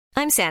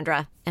I'm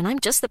Sandra, and I'm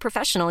just the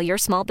professional your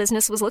small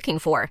business was looking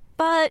for.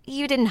 But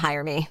you didn't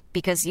hire me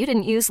because you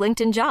didn't use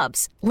LinkedIn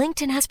Jobs.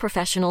 LinkedIn has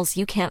professionals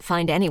you can't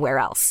find anywhere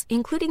else,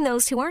 including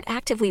those who aren't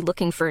actively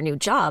looking for a new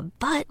job,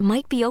 but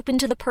might be open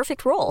to the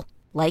perfect role,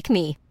 like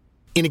me.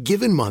 In a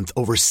given month,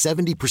 over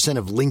 70%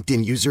 of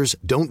LinkedIn users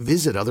don't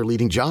visit other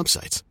leading job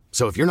sites.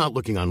 So if you're not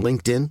looking on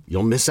LinkedIn,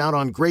 you'll miss out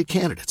on great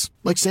candidates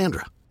like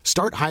Sandra.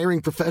 Start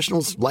hiring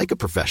professionals like a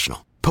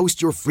professional.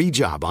 Post your free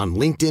job on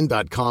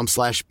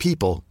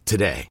linkedin.com/people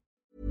today.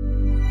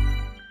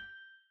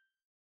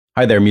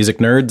 Hi there, music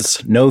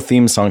nerds. No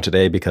theme song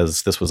today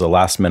because this was a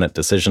last-minute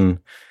decision.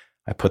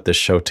 I put this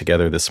show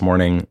together this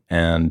morning,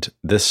 and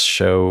this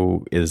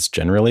show is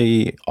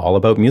generally all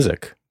about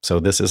music. So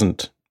this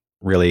isn't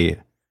really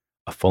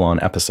a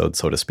full-on episode,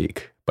 so to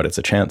speak, but it's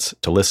a chance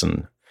to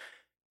listen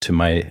to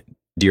my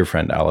dear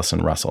friend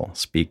Allison Russell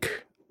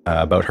speak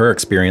about her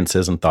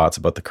experiences and thoughts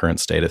about the current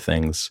state of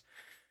things,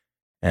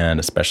 and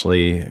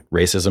especially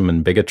racism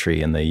and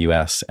bigotry in the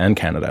US and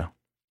Canada.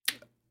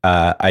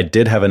 I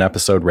did have an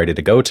episode ready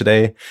to go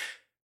today,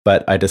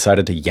 but I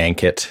decided to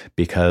yank it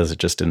because it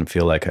just didn't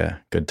feel like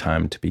a good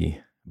time to be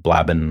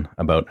blabbing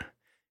about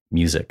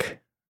music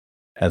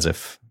as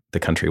if the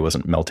country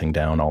wasn't melting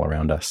down all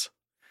around us.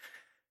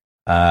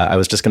 I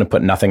was just going to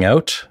put nothing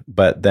out,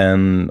 but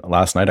then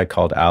last night I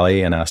called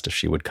Allie and asked if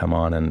she would come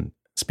on and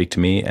speak to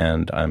me,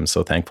 and I'm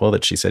so thankful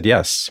that she said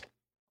yes.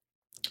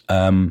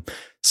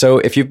 So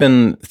if you've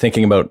been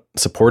thinking about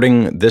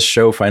supporting this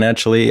show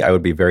financially, I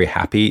would be very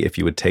happy if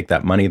you would take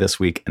that money this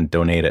week and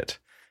donate it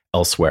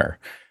elsewhere.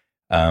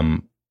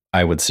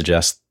 I would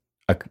suggest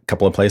a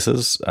couple of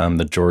places.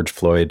 The George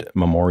Floyd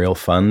Memorial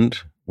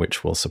Fund,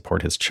 which will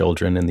support his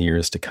children in the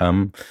years to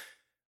come,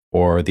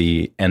 or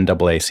the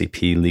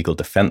NAACP Legal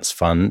Defense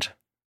Fund.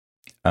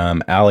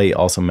 Allie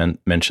also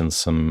mentioned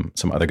some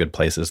other good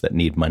places that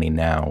need money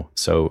now.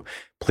 So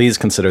please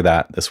consider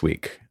that this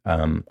week.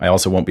 I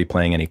also won't be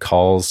playing any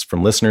calls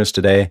from listeners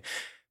today,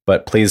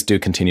 but please do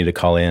continue to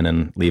call in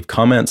and leave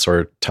comments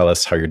or tell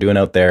us how you're doing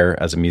out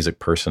there as a music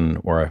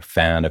person or a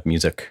fan of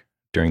music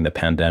during the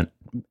pandemic.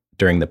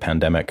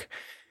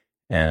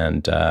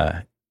 And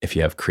if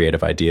you have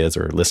creative ideas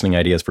or listening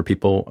ideas for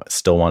people, I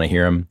still want to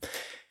hear them.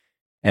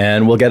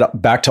 And we'll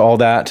get back to all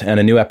that and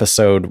a new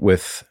episode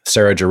with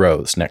Sarah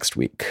Jarosz next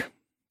week.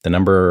 The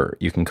number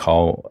you can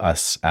call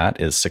us at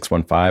is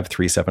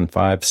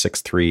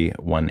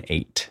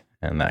 615-375-6318.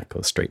 And that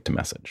goes straight to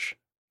message.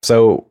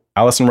 So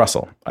Allison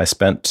Russell, I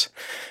spent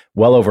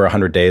well over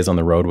 100 days on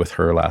the road with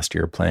her last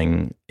year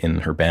playing in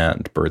her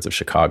band, Birds of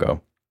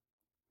Chicago.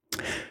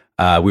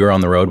 We were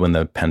on the road when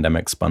the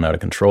pandemic spun out of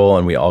control,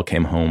 and we all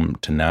came home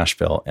to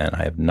Nashville, and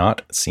I have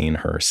not seen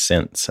her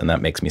since. And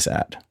that makes me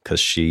sad because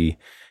she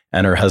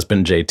and her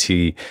husband,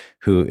 JT,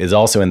 who is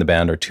also in the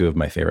band, are two of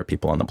my favorite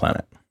people on the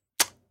planet.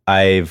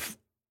 I've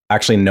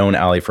actually known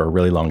Allie for a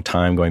really long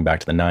time, going back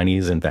to the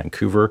 90s in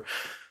Vancouver,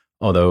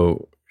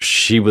 although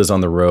she was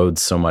on the road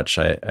so much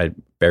I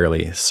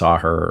barely saw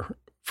her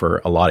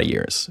for a lot of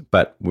years.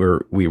 But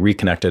we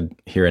reconnected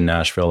here in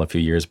Nashville a few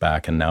years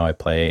back, and now I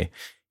play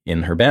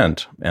in her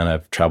band, and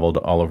I've traveled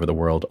all over the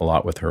world a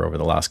lot with her over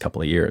the last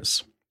couple of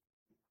years.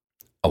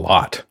 A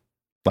lot.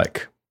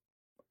 Like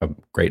a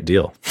great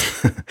deal.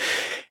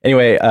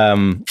 Anyway,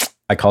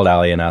 I called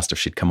Allie and asked if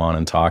she'd come on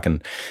and talk,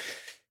 and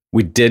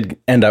we did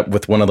end up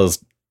with one of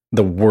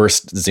the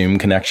worst Zoom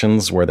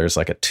connections where there's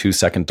like a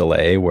 2-second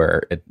delay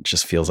where it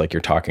just feels like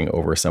you're talking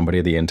over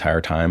somebody the entire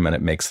time, and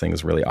it makes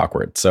things really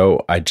awkward.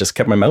 So I just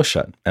kept my mouth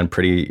shut and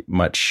pretty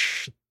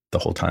much the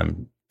whole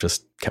time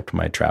just kept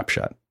my trap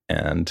shut.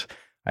 And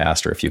I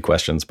asked her a few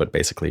questions, but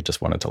basically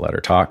just wanted to let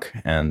her talk.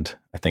 And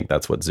I think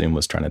that's what Zoom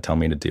was trying to tell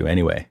me to do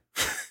anyway.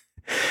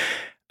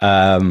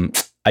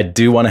 I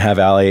do want to have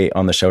Allie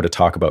on the show to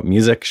talk about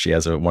music. She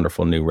has a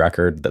wonderful new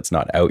record that's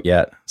not out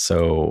yet.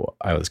 So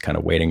I was kind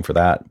of waiting for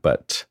that,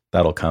 but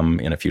that'll come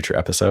in a future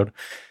episode.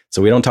 So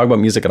we don't talk about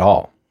music at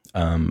all.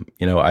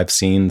 I've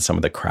seen some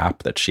of the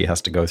crap that she has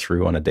to go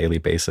through on a daily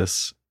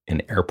basis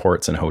in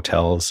airports and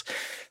hotels,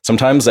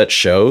 sometimes at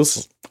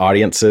shows,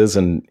 audiences,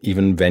 and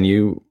even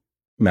venue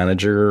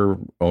manager,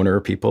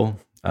 owner people.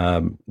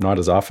 Not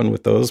as often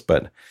with those,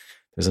 but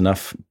there's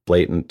enough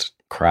blatant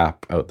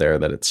crap out there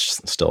that it's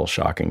still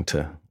shocking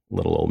to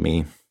little old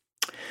me.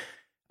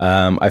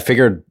 I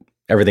figured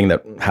everything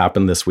that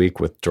happened this week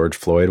with George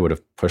Floyd would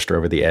have pushed her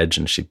over the edge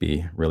and she'd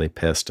be really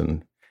pissed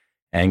and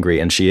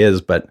angry. And she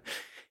is, but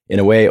in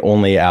a way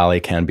only Allie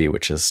can be,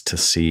 which is to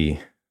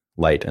see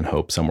light and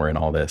hope somewhere in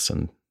all this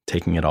and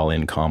taking it all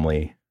in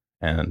calmly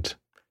and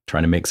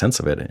trying to make sense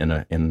of it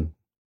in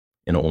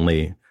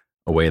only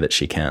a way that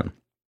she can.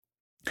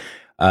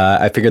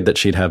 I figured that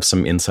she'd have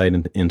some insight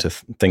into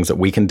things that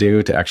we can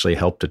do to actually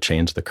help to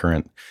change the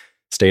current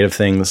state of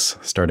things,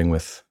 starting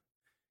with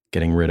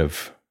getting rid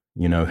of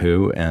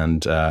you-know-who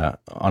and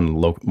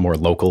on more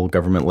local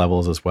government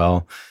levels as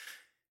well.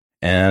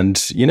 And,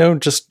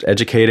 just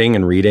educating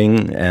and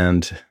reading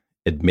and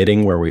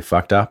admitting where we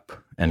fucked up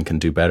and can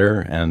do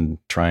better and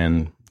try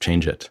and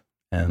change it.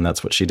 And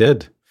that's what she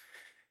did.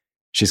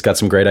 She's got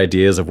some great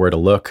ideas of where to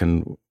look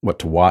and what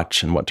to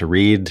watch and what to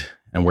read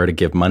and where to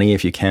give money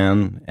if you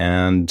can.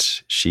 And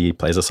she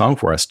plays a song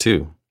for us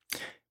too.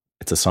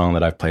 It's a song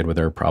that I've played with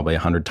her probably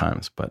 100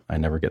 times, but I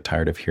never get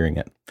tired of hearing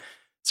it.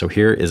 So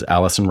here is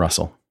Allison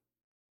Russell.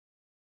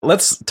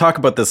 Let's talk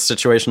about this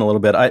situation a little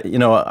bit.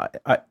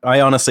 I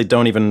honestly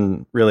don't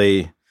even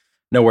really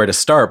know where to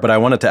start, but I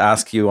wanted to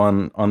ask you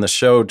on the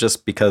show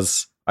just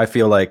because I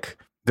feel like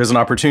there's an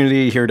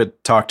opportunity here to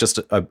talk just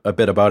a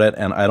bit about it,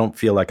 and I don't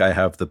feel like I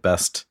have the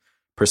best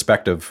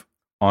perspective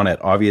on it.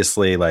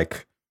 Obviously,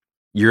 like,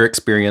 your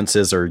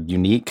experiences are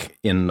unique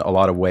in a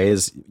lot of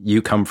ways.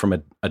 You come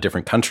from a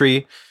different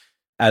country,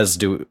 as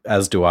do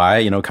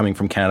I, coming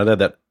from Canada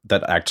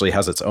that actually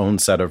has its own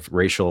set of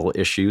racial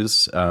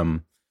issues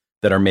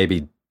that are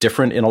maybe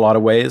different in a lot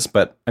of ways.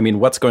 But I mean,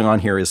 what's going on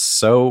here is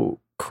so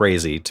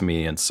crazy to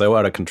me and so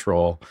out of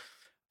control.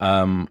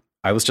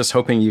 I was just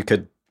hoping you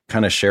could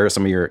kind of share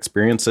some of your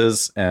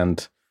experiences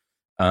and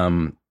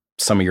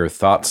some of your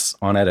thoughts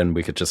on it, and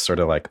we could just sort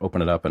of like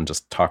open it up and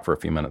just talk for a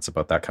few minutes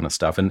about that kind of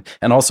stuff, and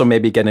also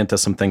maybe get into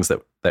some things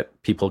that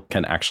people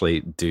can actually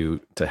do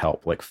to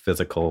help, like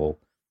physical,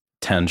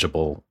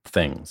 tangible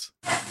things.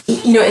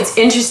 It's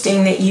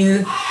interesting that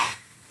you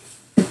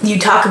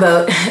talk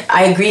about,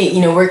 I agree,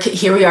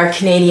 here we are,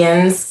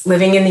 Canadians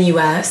living in the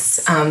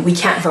US. We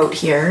can't vote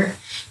here.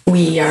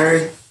 We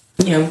are,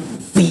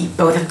 we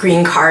both have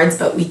green cards,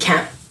 but we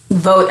can't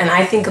vote. And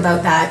I think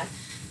about that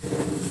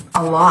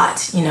a lot.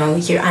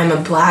 Here I'm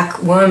a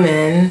Black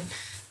woman,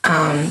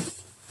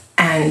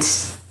 and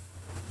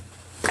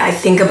I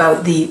think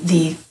about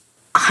the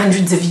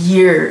hundreds of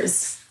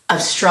years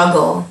of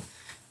struggle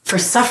for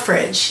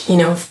suffrage,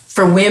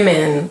 for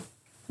women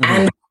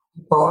and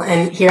people.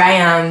 And here I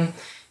am,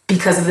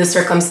 because of the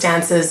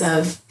circumstances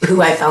of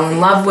who I fell in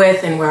love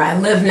with and where I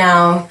live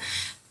now,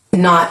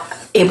 not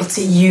able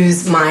to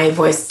use my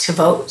voice to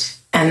vote.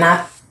 And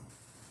that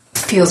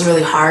feels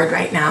really hard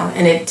right now.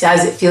 And it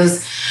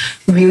feels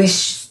really,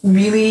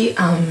 really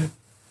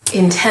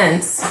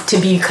intense to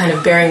be kind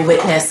of bearing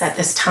witness at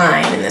this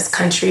time in this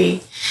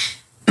country,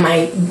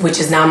 which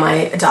is now my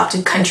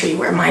adopted country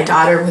where my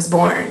daughter was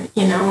born,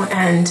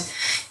 and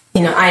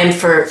I am,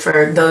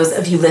 for those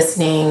of you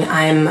listening,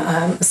 I'm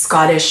a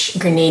Scottish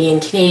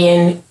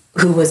Canadian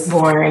who was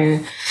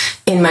born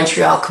in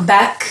Montreal,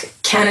 Quebec,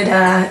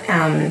 Canada,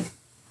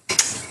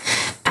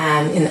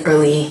 in the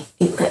early,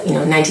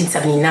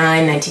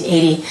 1979,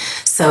 1980.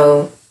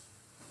 So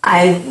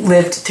I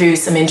lived through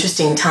some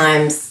interesting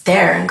times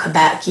there in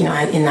Quebec.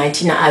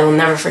 I will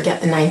never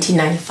forget the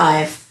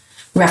 1995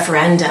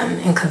 referendum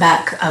in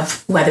Quebec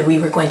of whether we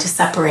were going to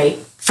separate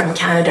from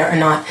Canada or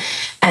not,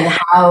 and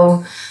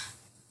how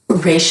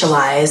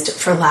racialized,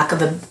 for lack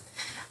of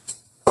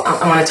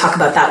I want to talk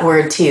about that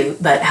word too,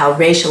 but how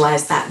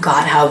racialized that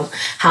got,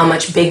 how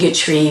much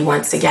bigotry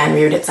once again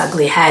reared its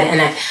ugly head.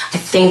 And I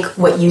think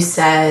what you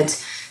said,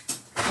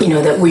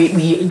 that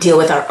we deal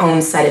with our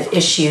own set of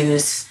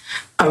issues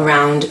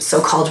around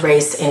so-called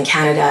race in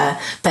Canada,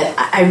 but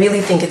I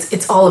really think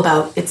it's all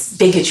about, it's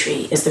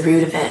bigotry is the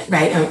root of it,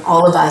 right? And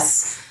all of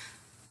us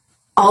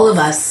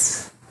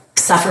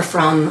suffer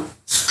from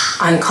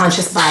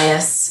unconscious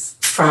bias,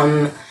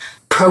 from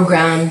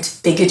programmed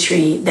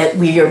bigotry that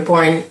we are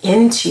born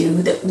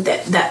into,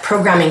 that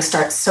programming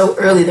starts so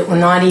early that we're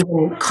not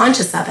even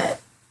conscious of it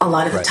a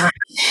lot of the time.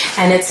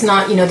 And it's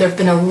not, there have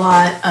been a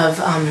lot of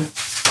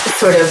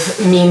sort of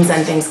memes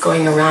and things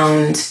going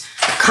around,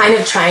 kind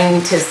of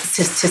trying to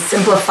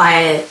simplify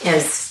it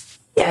as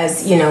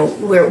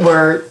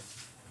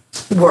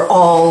we're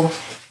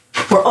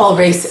all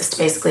racist,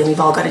 basically, and we've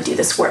all got to do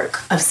this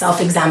work of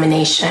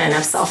self-examination,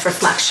 of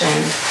self-reflection,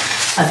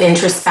 of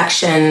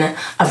introspection,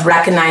 of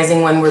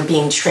recognizing when we're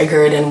being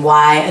triggered and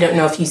why. I don't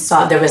know if you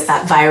saw, there was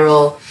that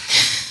viral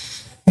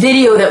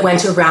video that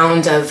went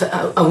around of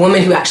a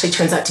woman who actually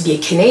turns out to be a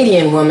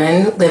Canadian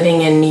woman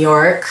living in New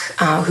York,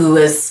 who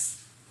was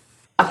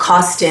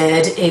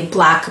accosted a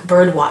Black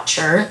bird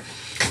watcher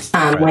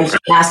when he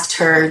asked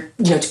her,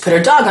 to put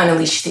her dog on a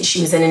leash.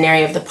 She was in an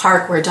area of the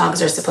park where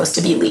dogs are supposed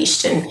to be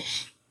leashed, and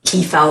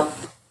he felt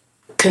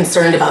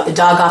concerned about the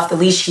dog off the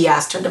leash. He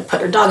asked her to put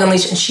her dog on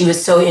leash, and she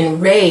was so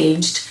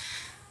enraged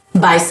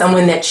by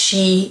someone that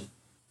she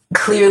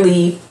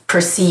clearly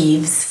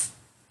perceives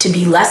to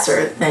be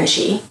lesser than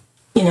she,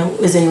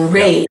 was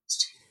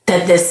enraged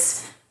that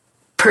this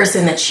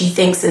person that she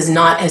thinks is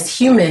not as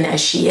human as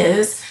she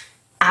is,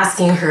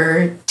 asking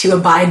her to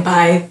abide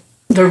by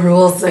the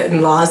rules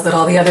and laws that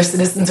all the other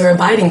citizens are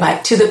abiding by,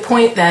 to the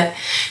point that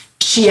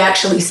she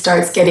actually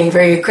starts getting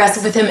very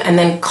aggressive with him and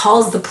then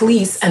calls the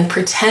police and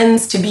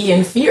pretends to be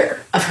in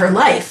fear of her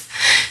life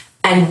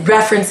and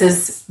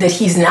references that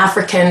he's an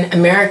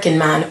African-American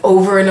man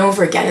over and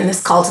over again in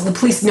this call to the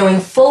police, knowing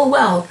full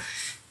well,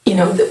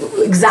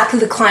 exactly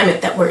the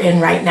climate that we're in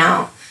right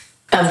now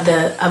of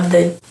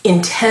the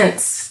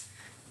intense,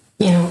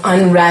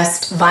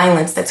 unrest,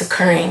 violence that's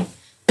occurring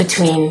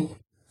between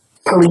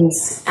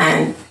police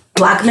and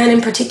Black men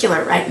in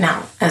particular right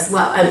now as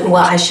well.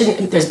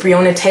 There's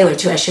Breonna Taylor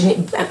too,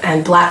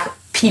 and Black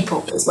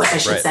people is what I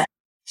should say.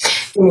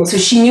 So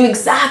she knew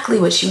exactly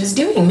what she was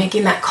doing,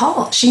 making that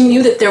call. She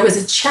knew that there was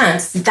a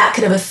chance that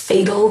could have a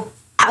fatal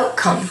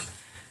outcome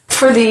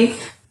for the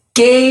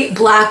gay,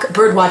 Black,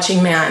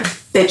 birdwatching man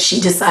that she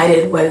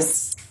decided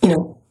was,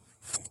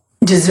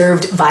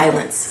 deserved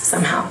violence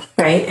somehow,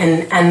 right?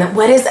 And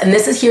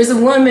here's a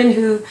woman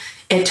who,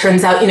 it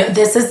turns out,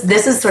 this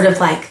is sort of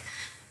like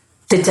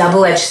the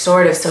double-edged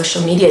sword of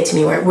social media to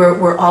me, where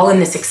we're all in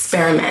this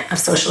experiment of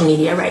social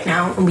media right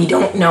now, and we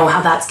don't know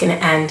how that's going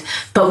to end.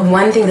 But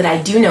one thing that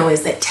I do know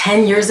is that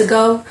 10 years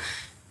ago,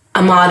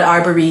 Ahmaud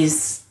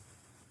Arbery's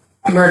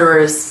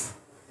murderers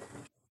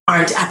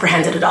aren't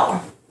apprehended at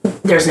all.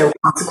 There's no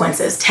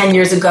consequences. 10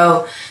 years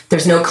ago,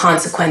 there's no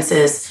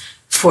consequences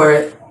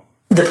for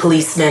the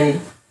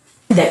policeman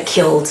that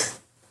killed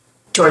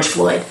George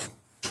Floyd.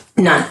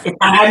 None. If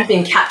that hadn't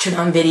been captured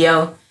on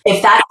video,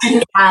 if that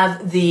didn't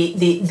have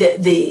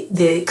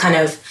the kind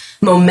of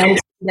momentum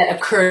that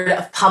occurred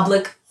of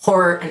public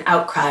horror and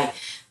outcry,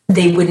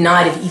 they would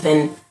not have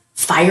even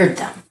fired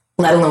them,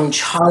 let alone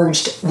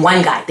charged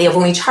one guy. They have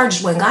only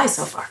charged one guy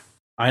so far.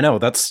 I know,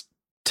 that's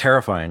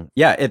terrifying.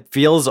 Yeah, it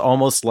feels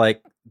almost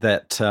like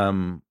that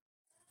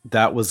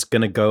that was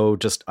going to go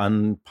just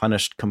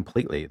unpunished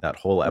completely, that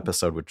whole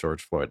episode with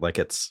George Floyd. Like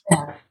it's...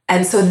 Yeah.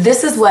 And so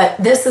this is what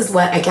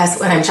I guess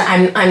what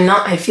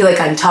I feel like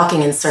I'm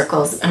talking in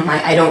circles, and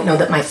I don't know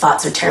that my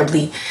thoughts are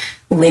terribly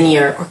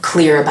linear or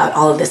clear about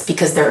all of this,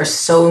 because there are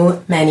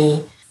so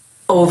many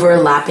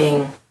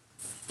overlapping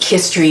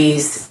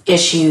histories,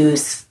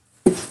 issues.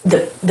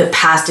 The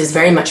past is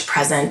very much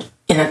present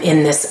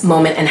in this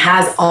moment and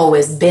has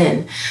always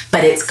been,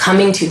 but it's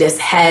coming to this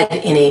head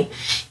in a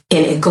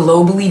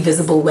globally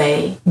visible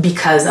way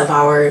because of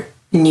our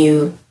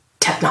new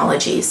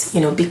technologies,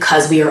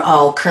 because we are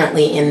all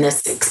currently in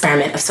this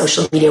experiment of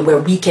social media where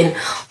we can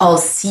all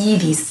see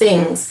these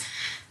things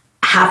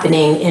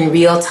happening in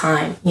real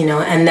time,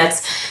 and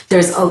it's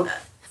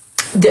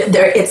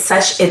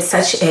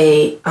such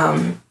a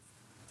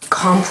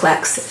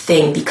complex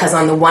thing, because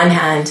on the one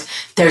hand,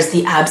 there's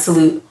the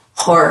absolute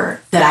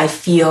horror that I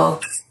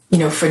feel,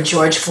 for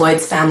George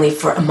Floyd's family,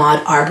 for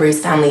Ahmaud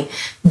Arbery's family,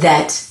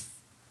 that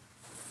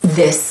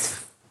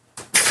this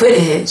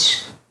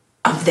footage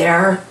of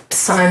their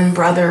son,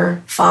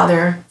 brother,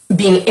 father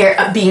being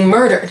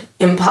murdered,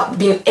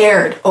 being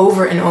aired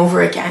over and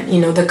over again,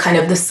 the kind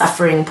of the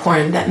suffering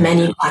porn that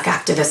many Black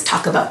activists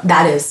talk about,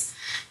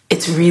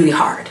 it's really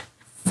hard.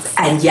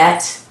 And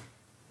yet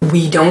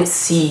we don't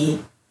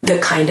see the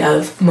kind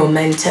of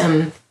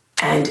momentum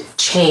and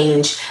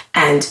change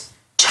and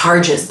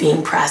charges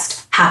being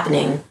pressed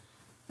happening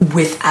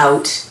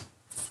without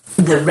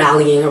the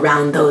rallying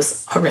around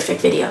those horrific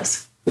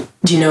videos.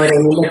 Do you know what I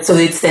mean? So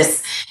it's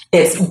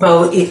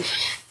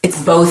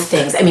both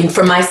things. I mean,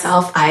 for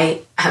myself,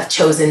 I have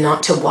chosen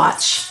not to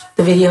watch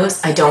the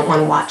videos. I don't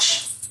want to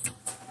watch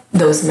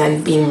those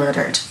men being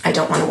murdered. I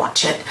don't want to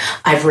watch it.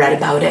 I've read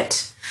about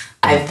it.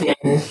 I've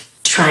been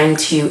trying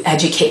to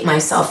educate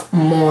myself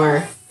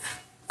more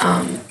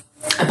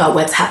about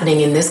what's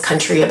happening in this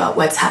country, about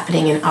what's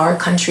happening in our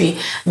country.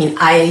 I mean,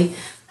 I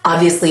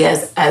obviously,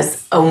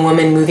 as a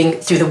woman moving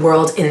through the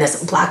world in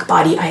this Black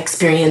body, I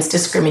experience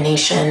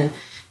discrimination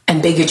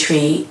and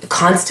bigotry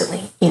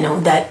constantly,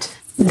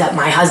 that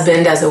my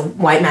husband as a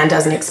white man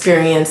doesn't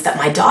experience, that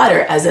my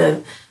daughter as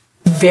a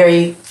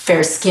very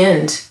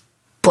fair-skinned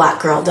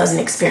Black girl doesn't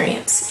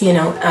experience,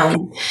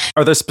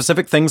 Are there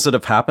specific things that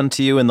have happened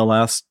to you in the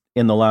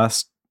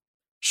last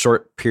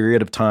short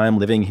period of time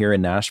living here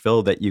in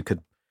Nashville that you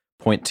could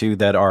point to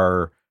that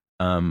are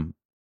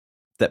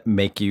that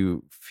make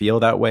you feel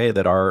that way,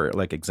 that are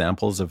like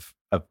examples of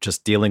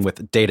just dealing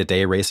with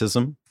day-to-day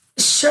racism?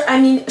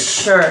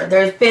 Sure.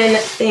 There's been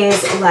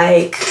things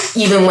like,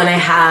 even when I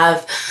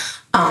have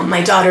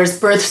my daughter's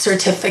birth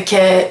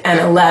certificate and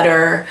a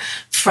letter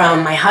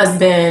from my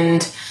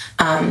husband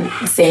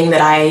saying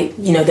that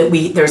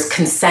there's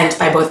consent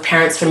by both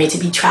parents for me to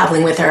be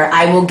traveling with her,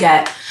 I will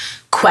get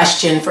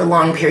questioned for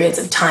long periods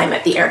of time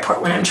at the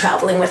airport when I'm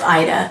traveling with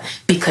Ida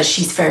because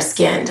she's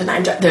fair-skinned,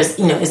 and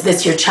is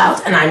this your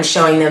child? And I'm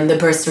showing them the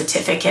birth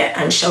certificate.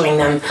 I'm showing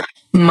them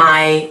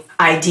my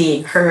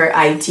ID, her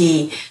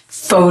ID,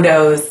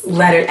 photos,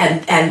 letter,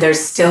 and there's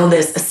still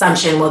this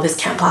assumption, well, this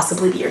can't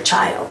possibly be your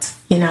child,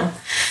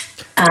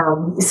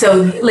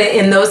 So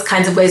in those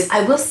kinds of ways,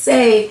 I will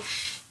say,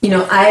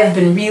 I have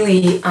been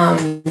really,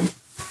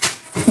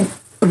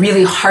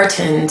 really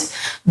heartened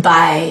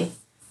by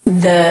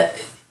the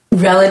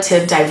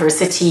relative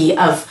diversity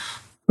of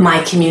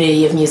my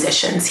community of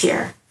musicians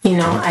here.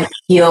 I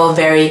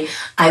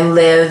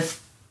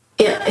live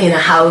in a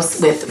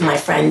house with my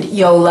friend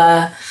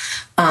Yola,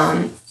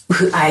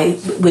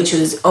 which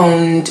was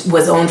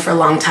owned for a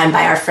long time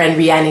by our friend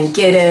Rhiannon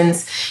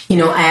Giddens.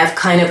 I have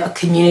kind of a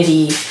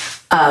community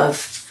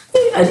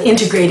an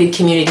integrated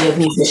community of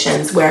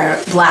musicians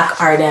where Black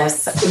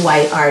artists,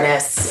 white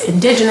artists,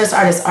 Indigenous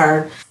artists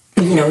are,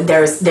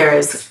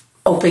 there's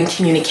open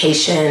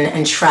communication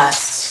and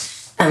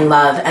trust and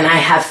love. And I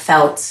have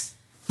felt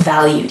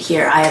valued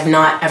here. I have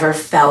not ever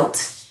felt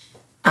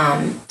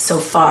so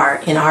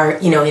far in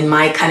in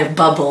my kind of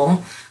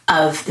bubble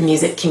of the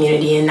music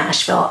community in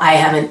Nashville, I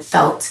haven't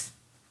felt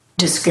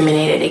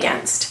discriminated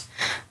against.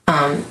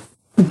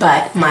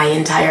 But my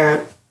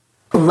entire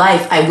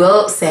life, I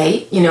will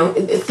say,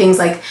 things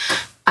like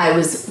I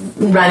was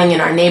running in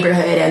our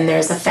neighborhood and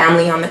there's a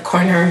family on the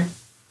corner.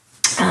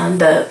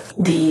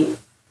 The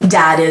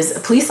dad is a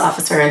police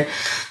officer, and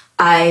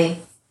I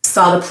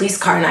saw the police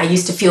car and I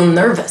used to feel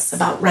nervous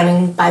about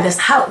running by this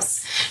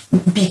house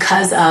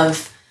because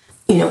of,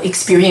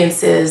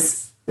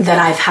 experiences that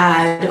I've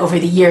had over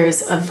the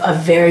years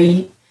of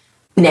very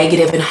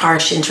negative and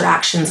harsh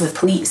interactions with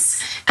police.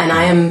 And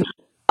I am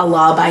a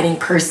law-abiding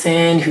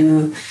person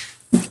who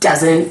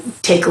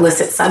doesn't take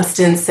illicit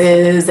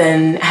substances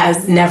and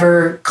has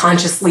never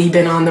consciously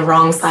been on the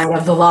wrong side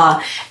of the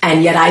law.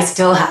 And yet I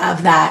still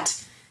have that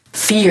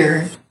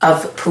fear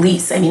of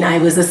police. I mean, I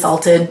was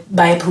assaulted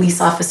by a police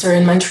officer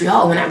in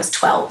Montreal when I was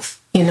 12,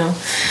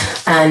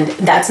 and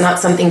that's not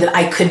something that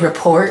I could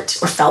report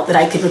or felt that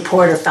I could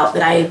report or felt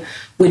that I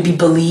would be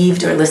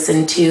believed or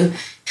listened to.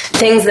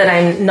 Things that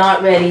I'm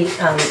not ready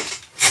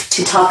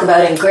to talk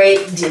about in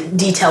great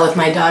detail with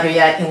my daughter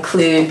yet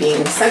include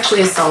being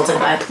sexually assaulted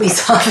by a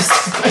police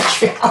officer in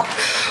Montreal.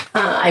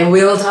 I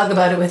will talk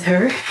about it with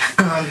her,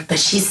 but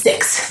she's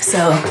 6.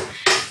 So,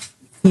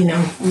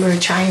 we're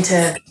trying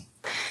to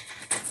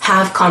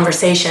have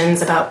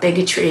conversations about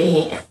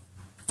bigotry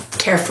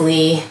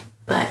carefully,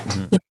 but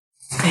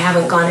I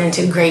haven't gone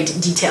into great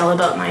detail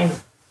about my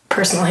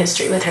personal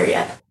history with her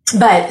yet.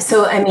 But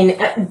so,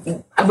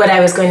 what I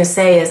was going to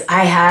say is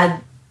I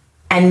had,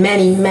 and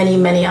many, many,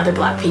 many other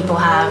Black people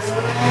have,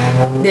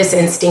 this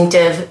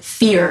instinctive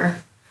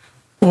fear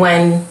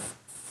when,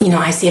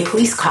 I see a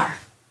police car.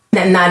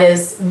 And that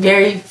is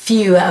very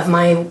few of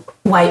my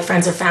white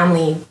friends or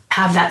family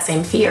have that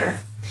same fear.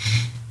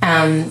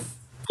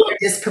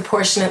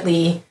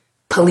 Disproportionately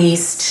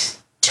policed,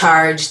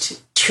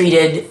 charged,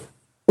 treated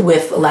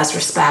with less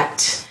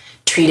respect,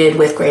 treated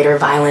with greater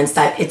violence,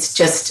 that it's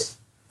just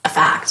a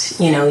fact.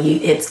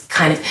 It's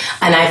kind of,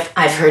 and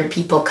I've heard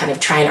people kind of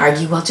try and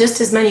argue, well,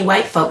 just as many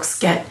white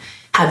folks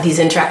have these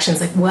interactions.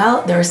 Like,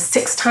 well, there are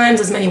 6 times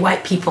as many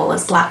white people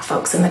as Black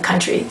folks in the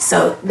country.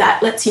 So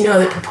that lets you know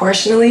that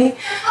proportionally,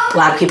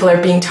 Black people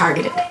are being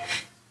targeted.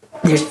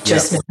 There's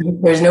just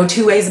there's no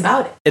two ways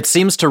about it. It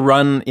seems to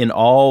run in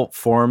all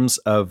forms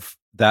of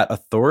that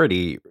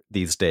authority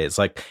these days.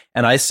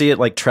 And I see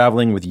it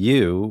traveling with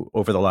you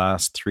over the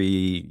last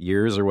 3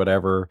 years or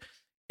whatever.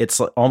 It's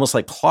almost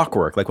like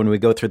clockwork. When we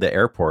go through the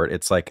airport,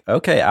 it's like,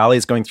 okay,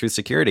 Allie's going through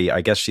security.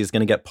 I guess she's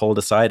going to get pulled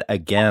aside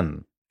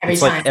again. Every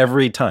time.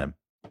 Every time.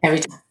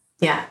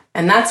 Yeah.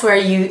 And that's where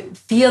you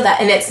feel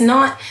that. And it's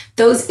not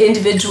those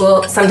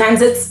individual,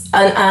 sometimes it's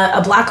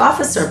a Black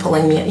officer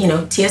pulling me,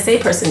 TSA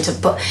person to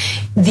pull.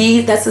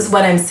 This is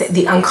what I'm saying.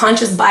 The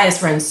unconscious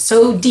bias runs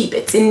so deep.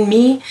 It's in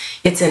me.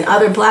 It's in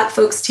other Black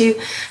folks too.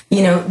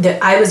 That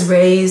I was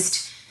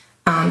raised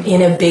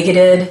in a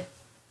bigoted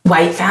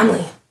white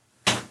family.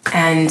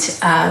 And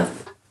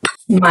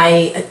my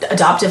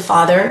adoptive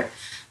father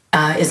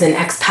is an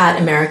expat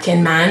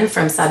American man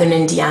from Southern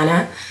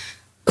Indiana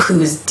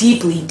who's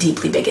deeply,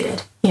 deeply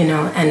bigoted, and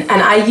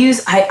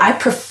I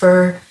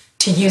prefer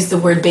to use the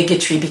word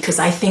bigotry because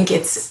I think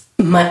it's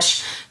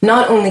much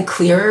not only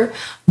clearer,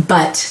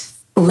 but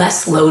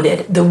less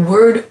loaded. The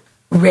word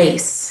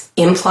race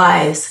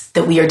implies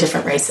that we are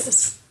different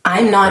races.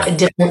 I'm not a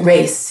different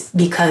race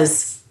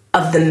because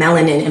of the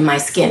melanin in my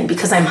skin.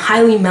 Because I'm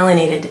highly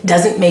melanated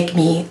doesn't make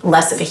me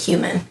less of a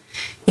human.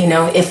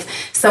 If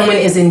someone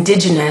is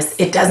indigenous,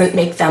 it doesn't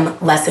make them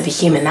less of a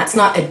human. That's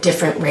not a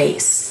different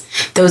race.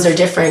 Those are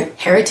different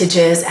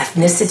heritages,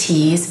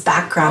 ethnicities,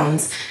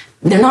 backgrounds.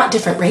 They're not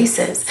different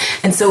races.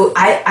 And so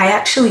I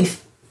actually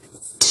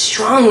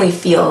strongly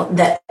feel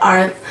that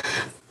our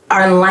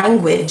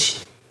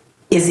language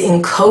is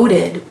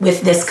encoded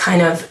with this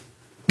kind of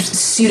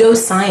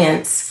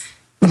pseudoscience,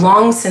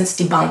 long since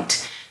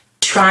debunked,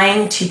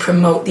 trying to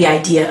promote the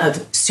idea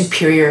of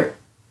superior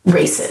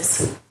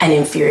races and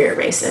inferior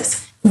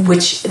races,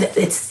 which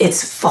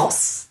it's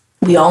false.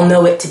 We all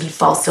know it to be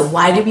false. So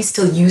why do we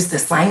still use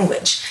this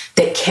language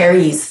that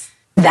carries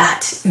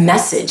that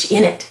message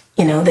in it,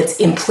 that's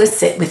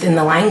implicit within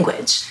the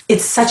language?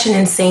 It's such an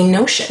insane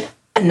notion.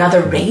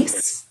 Another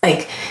race,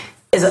 I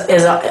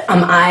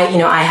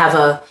have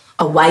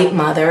a white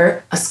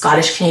mother, a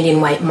Scottish Canadian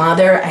white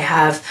mother. I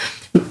have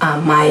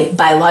my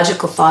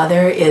biological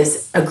father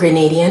is a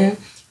Grenadian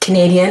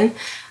Canadian.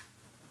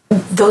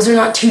 Those are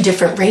not 2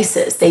 different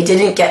races. They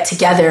didn't get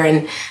together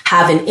and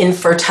have an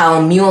infertile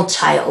mule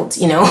child,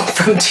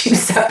 from 2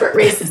 separate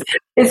races.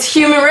 It's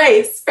human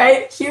race,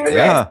 right? Human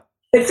race.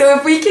 And so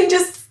if we can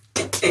just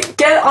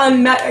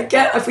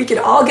if we can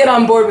all get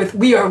on board with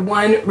we are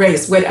one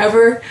race,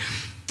 whatever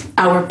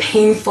our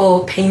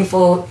painful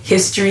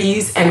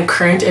histories and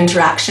current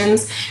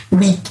interactions,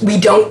 we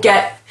don't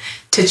get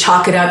to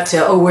chalk it up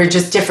to, we're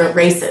just different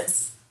races.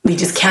 We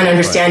just can't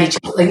understand each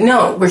other.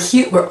 No,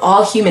 we're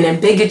all human,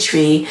 and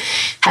bigotry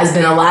has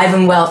been alive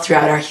and well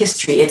throughout our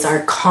history. It's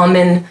our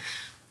common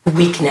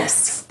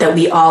weakness that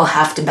we all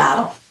have to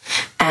battle,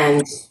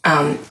 and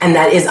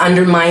that is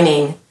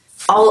undermining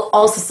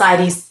all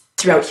societies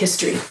throughout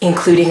history,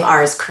 including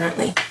ours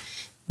currently,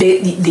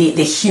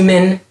 the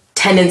human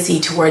tendency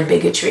toward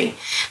bigotry.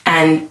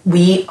 And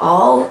we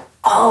all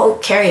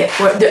carry it.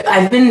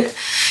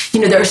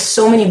 There are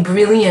so many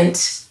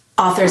brilliant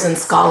authors and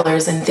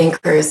scholars and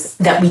thinkers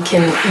that we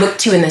can look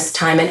to in this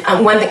time.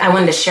 And one thing I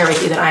wanted to share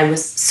with you that I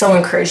was so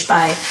encouraged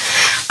by,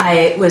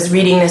 I was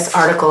reading this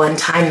article in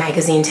Time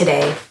magazine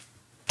today,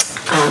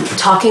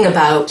 talking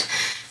about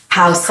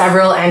how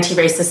several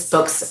anti-racist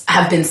books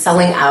have been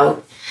selling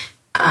out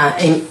on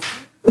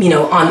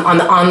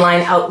the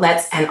online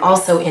outlets and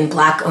also in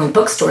Black-owned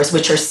bookstores,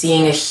 which are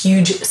seeing a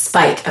huge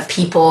spike of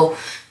people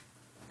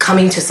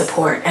coming to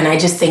support. And I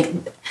just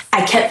think,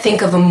 I can't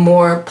think of a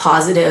more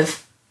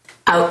positive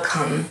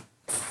outcome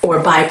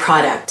or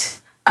byproduct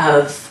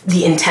of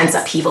the intense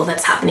upheaval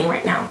that's happening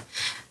right now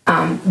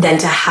than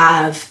to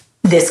have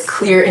this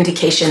clear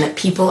indication that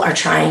people are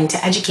trying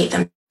to educate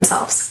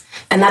themselves.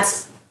 And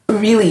that's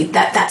really,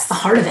 that's the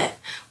heart of it.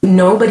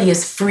 Nobody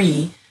is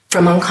free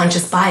from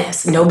unconscious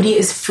bias. Nobody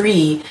is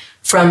free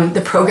from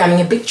the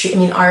programming of bigotry. I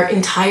mean, our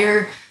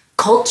entire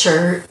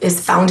culture is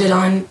founded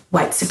on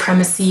white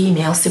supremacy,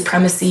 male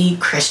supremacy,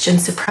 Christian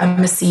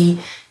supremacy,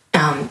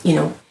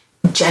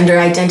 gender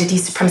identity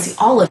supremacy,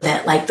 all of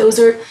it. Like, those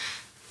are,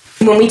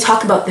 when we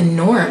talk about the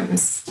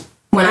norms,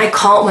 when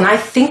I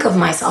think of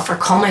myself or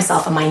call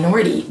myself a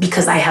minority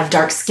because I have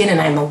dark skin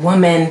and I'm a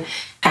woman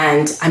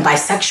and I'm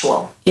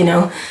bisexual,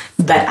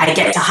 but I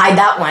get to hide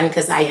that one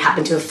because I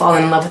happen to have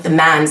fallen in love with a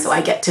man, so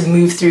I get to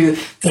move through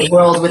the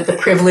world with the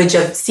privilege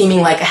of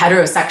seeming like a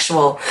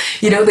heterosexual,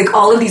 like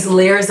all of these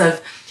layers of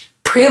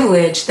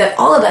privilege that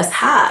all of us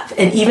have.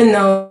 And even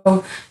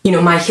though,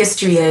 my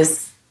history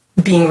is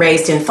being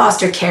raised in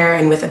foster care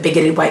and with a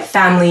bigoted white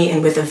family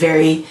and with a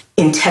very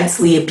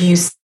intensely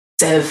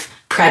abusive,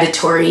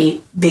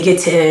 predatory,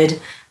 bigoted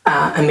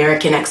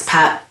American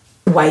expat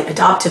white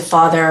adoptive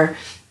father,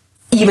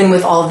 even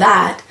with all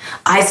that,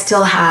 I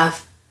still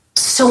have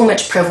so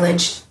much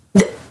privilege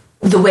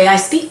the way I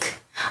speak.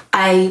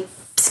 I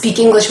speak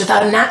English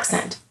without an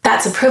accent.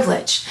 That's a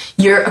privilege.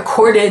 You're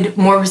accorded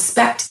more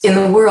respect in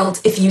the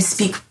world if you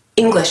speak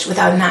English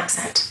without an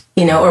accent,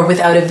 or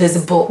without a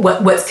visible,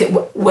 what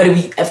do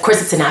we, of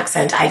course it's an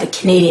accent. I have a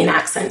Canadian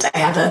accent. I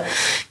have a,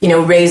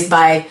 raised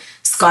by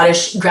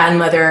Scottish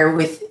grandmother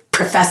with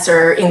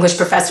English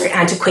professor,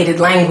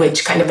 antiquated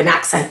language kind of an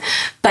accent.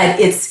 But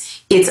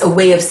it's a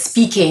way of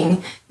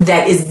speaking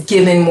that is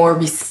given more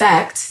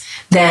respect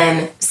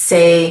than,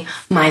 say,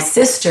 my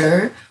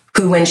sister,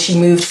 who, when she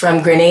moved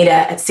from Grenada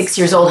at 6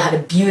 years old, had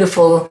a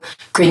beautiful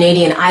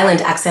Grenadian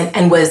island accent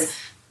and was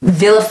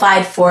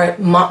vilified for it,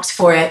 mocked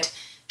for it,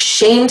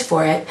 shamed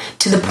for it,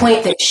 to the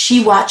point that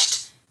she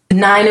watched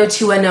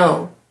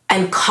 90210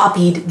 and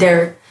copied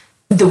the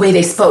way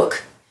they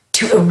spoke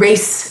to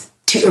erase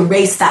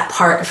that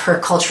part of her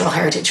cultural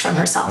heritage from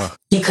herself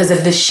because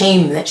of the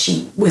shame that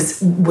she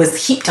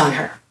was heaped on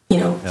her,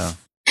 Yeah.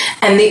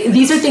 And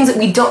these are things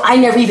that I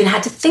never even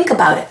had to think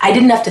about it. I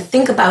didn't have to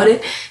think about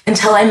it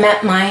until I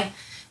met my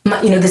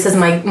this is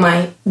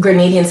my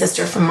Grenadian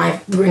sister from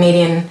my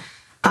Grenadian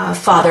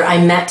father.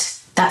 I met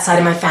that side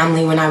of my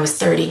family when I was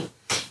 30.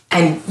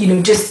 And,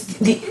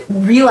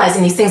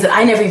 realizing these things that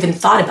I never even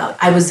thought about.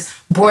 I was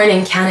born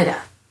in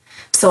Canada.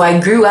 So I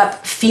grew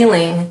up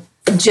feeling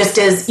just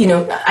as,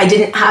 I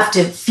didn't have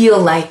to feel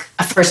like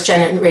a first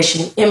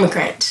generation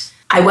immigrant.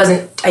 I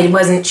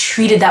wasn't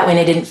treated that way and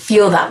I didn't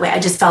feel that way. I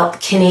just felt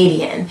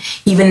Canadian,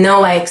 even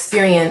though I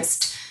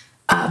experienced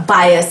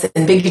bias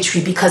and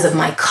bigotry because of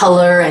my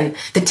color and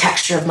the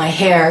texture of my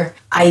hair.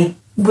 I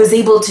was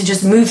able to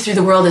just move through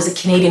the world as a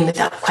Canadian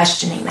without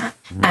questioning that.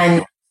 Mm-hmm.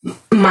 And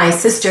my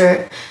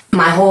sister,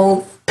 my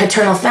whole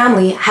paternal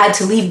family had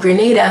to leave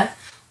Grenada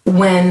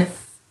when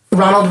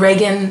Ronald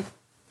Reagan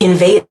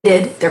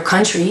invaded their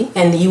country,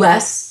 and the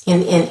U.S.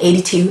 in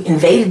 82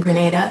 invaded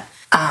Grenada.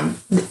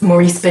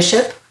 Maurice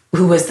Bishop,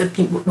 who was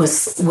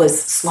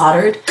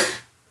slaughtered.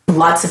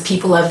 Lots of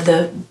people of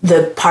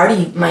the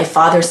party my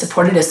father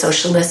supported, a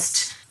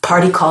socialist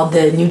party called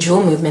the New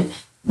Jewel Movement,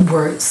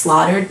 were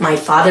slaughtered. My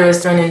father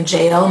was thrown in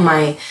jail.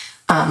 My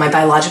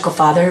biological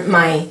father,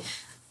 my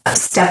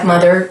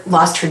stepmother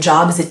lost her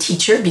job as a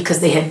teacher because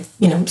they had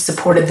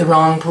supported the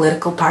wrong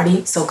political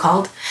party,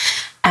 so-called.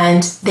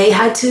 And they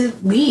had to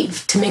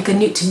leave to make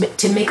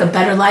a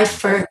better life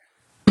for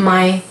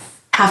my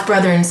half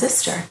brother and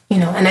sister,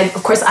 And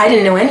of course, I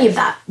didn't know any of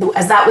that.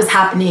 As that was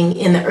happening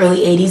in the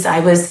early 80s, I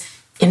was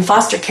in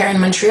foster care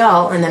in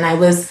Montreal, and then I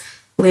was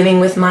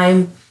living with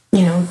my,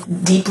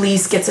 deeply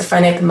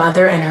schizophrenic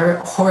mother and her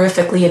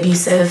horrifically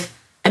abusive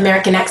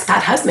American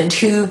expat husband,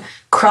 who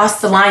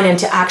crossed the line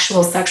into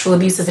actual sexual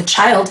abuse of a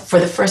child for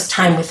the first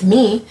time with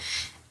me.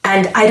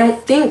 And I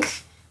don't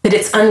think that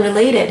it's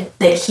unrelated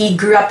that he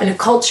grew up in a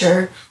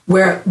culture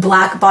where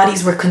Black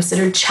bodies were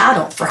considered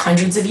chattel for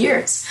hundreds of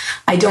years.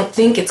 I don't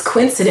think it's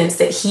coincidence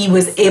that he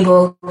was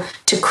able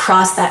to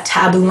cross that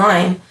taboo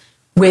line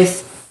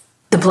with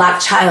the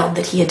Black child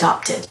that he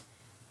adopted,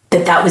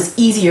 that was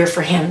easier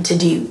for him to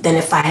do than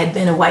if I had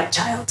been a white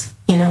child,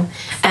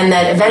 And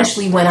that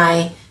eventually when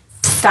I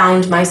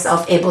found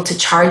myself able to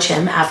charge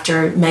him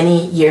after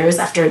many years,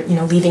 after,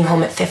 leaving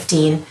home at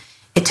 15.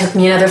 It took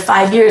me another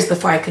 5 years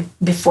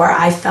before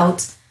I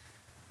felt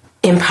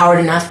empowered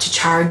enough to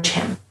charge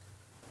him.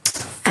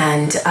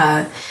 And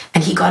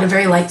he got a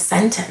very light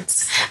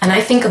sentence. And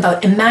I think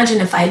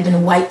imagine if I had been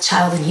a white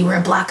child and he were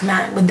a black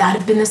man, would that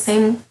have been the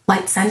same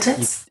light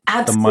sentence?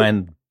 Absolutely. The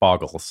mind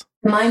boggles.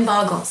 Mind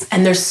boggles.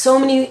 And there's so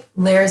many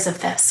layers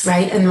of this,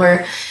 right?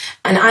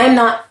 And I'm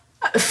not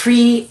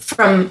free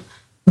from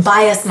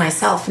bias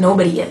myself.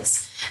 Nobody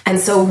is. And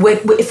so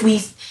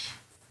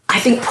I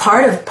think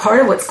part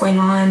of what's going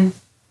on,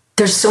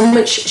 there's so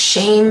much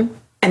shame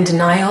and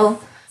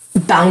denial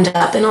bound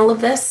up in all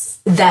of this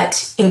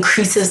that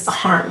increases the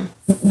harm.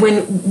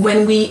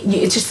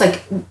 It's just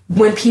like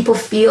when people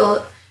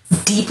feel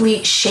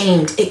deeply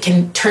shamed, it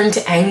can turn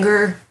to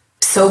anger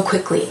so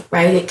quickly,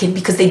 right? It can,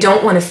 because they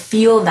don't want to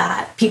feel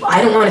that.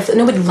 I don't want to feel,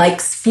 nobody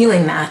likes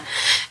feeling that.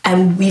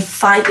 And we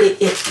find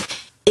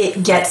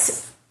it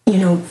gets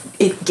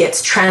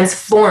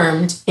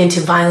transformed into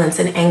violence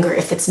and anger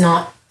if it's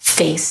not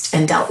faced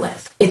and dealt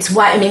with. It's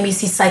why, we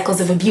see cycles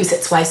of abuse.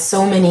 It's why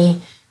so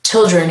many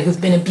children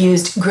who've been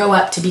abused grow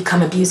up to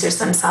become abusers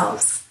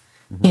themselves.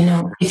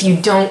 Mm-hmm. If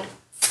you don't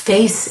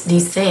face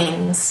these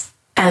things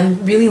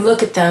and really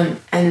look at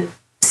them and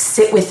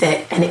sit with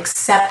it and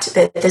accept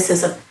that this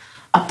is a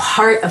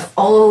part of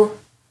all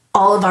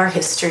of our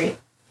history,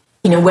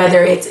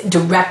 whether it's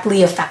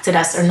directly affected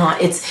us or not,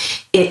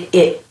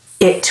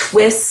 it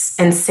twists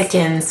and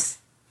sickens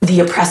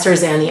the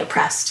oppressors and the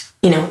oppressed.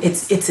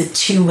 It's a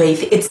two-way.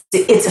 It's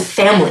a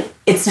family.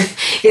 It's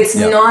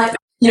not.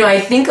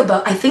 I think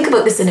about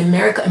this in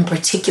America in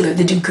particular,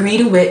 the degree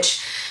to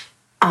which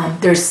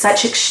there's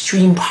such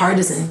extreme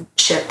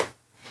partisanship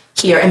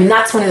here.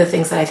 That's one of the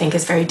things that I think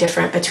is very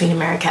different between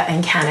America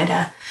and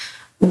Canada.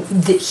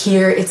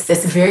 Here, it's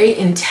this very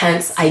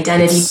intense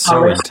identity. It's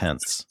so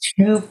intense.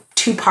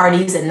 Two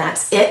parties, and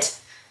that's it.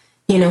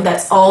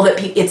 That's all that.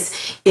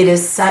 It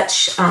is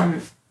such a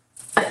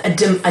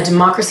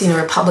democracy and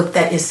a republic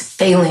that is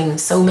failing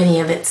so many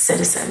of its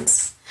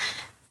citizens.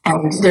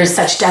 And there's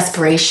such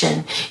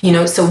desperation,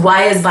 so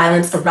why is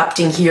violence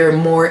erupting here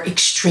more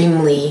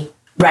extremely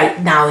right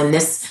now in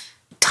this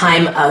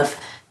time of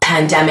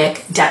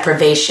pandemic,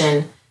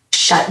 deprivation,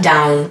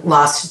 shutdown,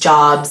 lost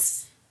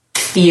jobs,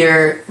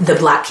 fear, the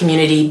Black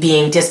community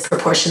being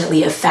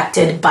disproportionately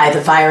affected by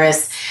the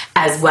virus,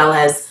 as well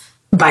as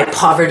by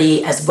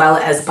poverty, as well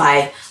as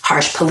by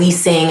harsh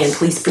policing and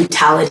police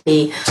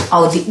brutality,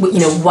 all of the,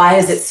 why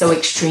is it so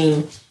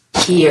extreme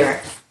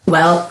here?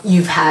 Well,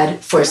 you've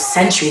had for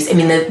centuries.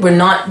 We're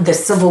not the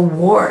Civil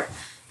War.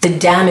 The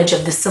damage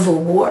of the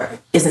Civil War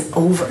isn't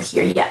over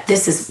here yet.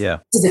 This is a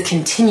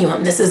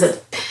continuum. This is a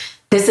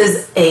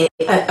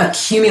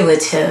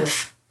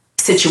cumulative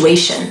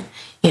situation,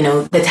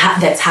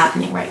 that's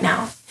happening right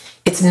now.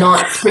 It's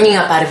not springing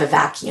up out of a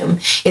vacuum.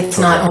 It's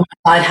not, oh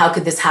my God, how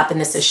could this happen?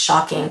 This is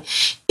shocking.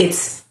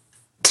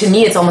 To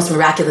me, it's almost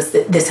miraculous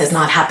that this has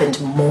not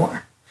happened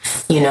more,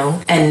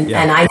 and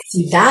I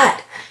see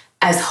that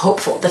as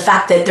hopeful. The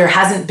fact that there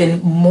hasn't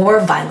been more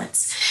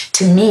violence,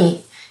 to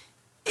me,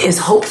 is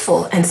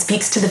hopeful and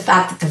speaks to the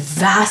fact that the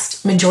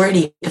vast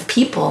majority of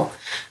people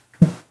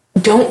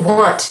don't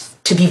want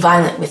to be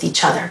violent with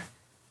each other.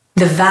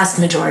 The vast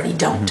majority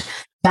don't.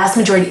 Mm-hmm.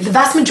 The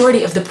vast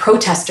majority of the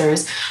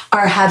protesters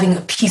are having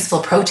a peaceful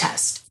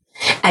protest.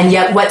 And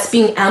yet what's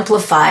being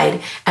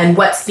amplified and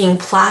what's being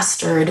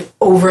plastered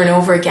over and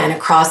over again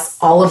across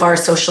all of our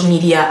social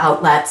media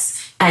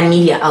outlets and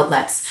media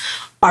outlets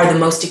are the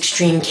most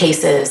extreme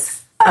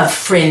cases of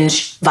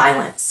fringe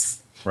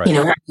violence. Right.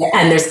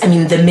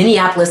 And the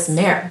Minneapolis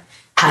mayor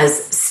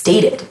has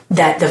stated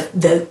that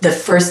the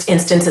first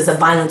instances of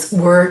violence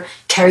were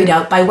carried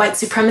out by white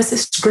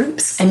supremacist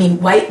groups.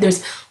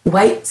 There's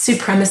white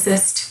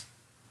supremacist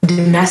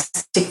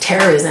domestic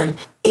terrorism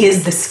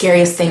is the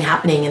scariest thing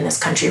happening in this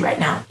country right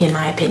now, in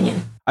my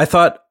opinion. I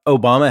thought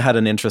Obama had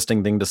an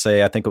interesting thing to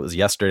say. I think it was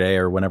yesterday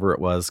or whenever it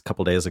was, a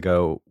couple days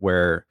ago,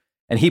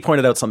 and he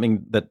pointed out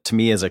something that to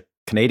me as a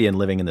Canadian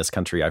living in this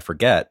country, I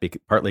forget,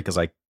 partly because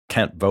I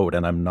can't vote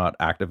and I'm not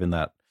active in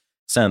that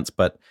sense.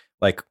 But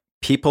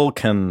people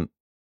can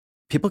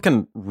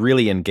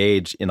really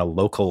engage in a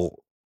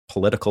local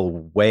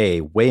political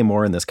way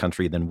more in this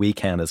country than we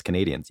can as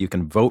Canadians. You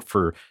can vote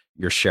for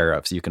your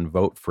sheriffs, you can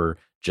vote for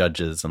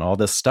judges and all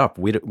this stuff.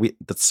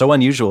 That's so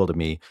unusual to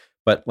me,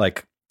 but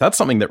that's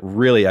something that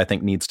really I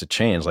think needs to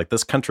change.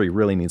 This country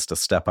really needs to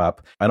step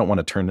up. I don't want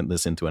to turn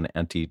this into an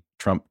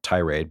anti-Trump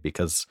tirade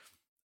because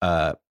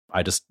I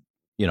just,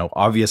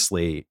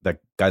 obviously that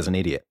guy's an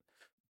idiot.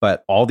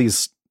 But all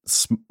these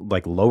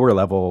lower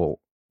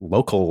level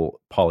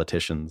local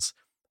politicians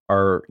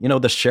are,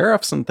 the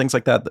sheriffs and things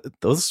like that.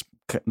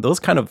 Those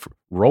kind of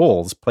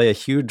roles play a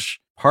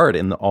huge part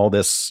in all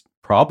this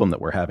problem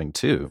that we're having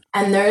too.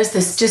 And there's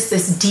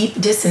this deep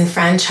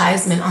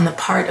disenfranchisement on the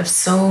part of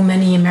so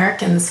many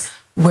Americans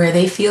where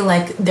they feel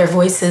like their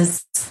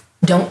voices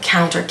don't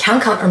count,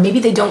 or maybe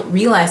they don't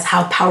realize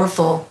how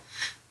powerful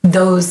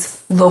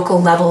those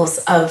local levels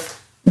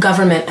of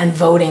government and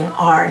voting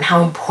are and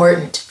how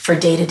important for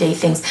day-to-day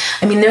things.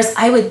 I mean, that's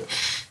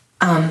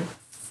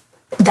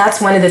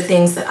one of the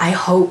things that I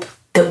hope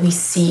that we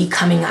see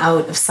coming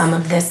out of some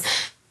of this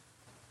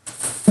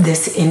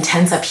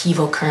intense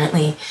upheaval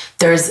currently.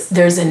 There's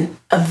a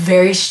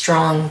very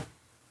strong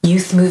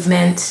youth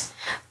movement.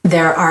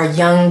 There are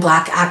young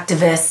Black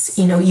activists.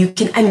 You know,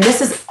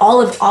 this is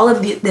all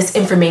of this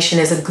information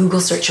is a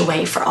Google search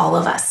away for all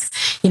of us.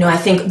 You know, I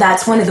think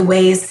that's one of the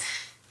ways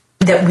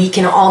that we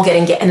can all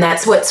get, and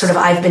that's what sort of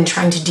I've been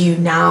trying to do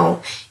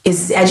now,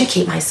 is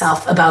educate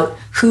myself about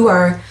who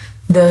are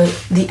the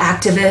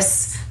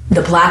activists,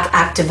 the Black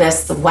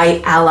activists, the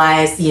white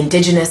allies, the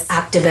indigenous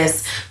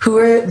activists, who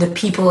are the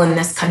people in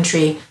this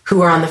country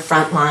who are on the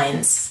front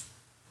lines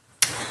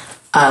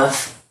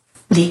of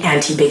the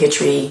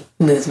anti-bigotry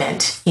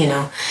movement, you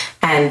know,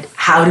 and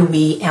how do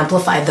we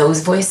amplify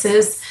those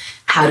voices?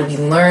 How do we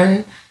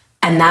learn?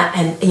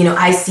 And you know,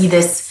 I see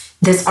this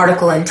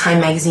article in Time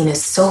Magazine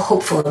is so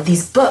hopeful of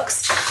these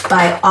books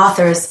by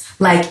authors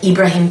like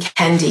Ibrahim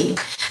Kendi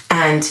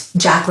and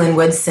Jacqueline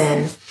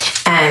Woodson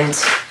and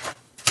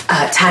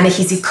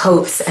Ta-Nehisi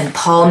Coates and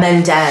Paul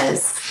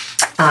Mendez,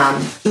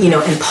 you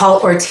know, and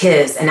Paul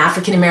Ortiz, an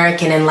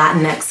African-American and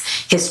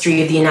Latinx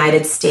history of the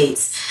United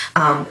States,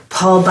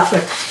 Paul Butler,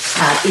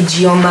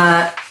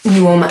 Ijeoma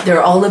Nuoma. There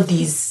are all of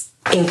these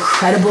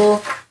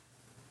incredible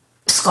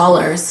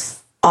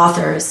scholars,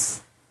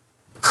 authors,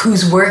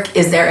 whose work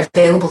is there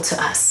available to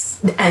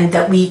us, and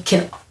that we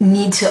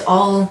need to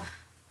all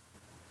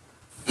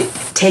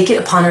take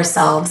it upon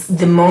ourselves.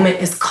 The moment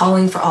is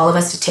calling for all of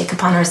us to take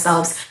upon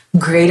ourselves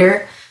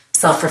greater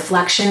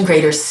self-reflection,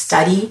 greater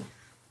study,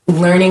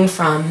 learning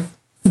from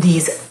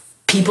these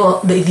people,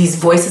 these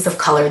voices of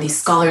color, these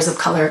scholars of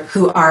color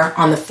who are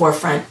on the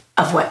forefront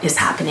of what is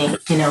happening,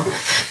 you know,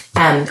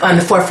 and on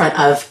the forefront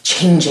of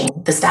changing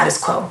the status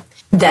quo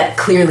that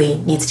clearly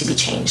needs to be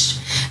changed.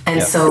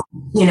 And so,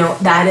 you know,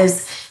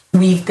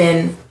 we've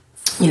been,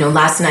 you know,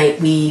 last night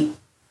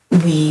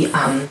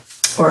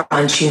or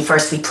on June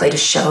 1st, we played a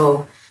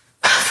show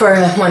for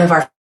one of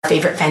our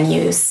favorite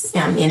venues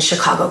in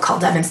Chicago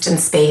called Evanston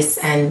Space.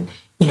 And,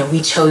 you know,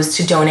 we chose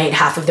to donate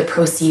half of the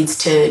proceeds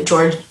to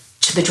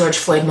the George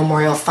Floyd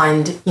Memorial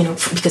Fund, you know,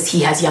 because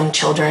he has young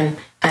children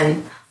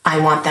and I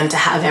want them to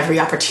have every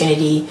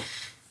opportunity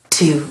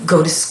to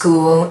go to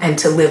school and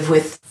to live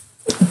with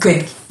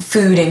good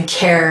food and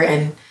care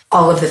and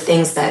all of the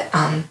things that,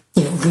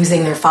 you know,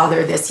 losing their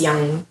father this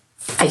young,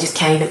 I just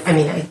can't even, I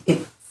mean,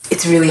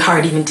 it's really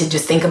hard even to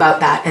just think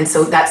about that. And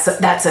so that's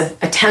a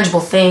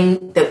tangible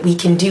thing that we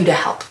can do to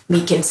help.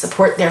 We can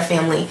support their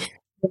family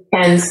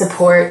and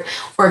support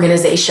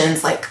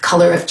organizations like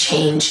Color of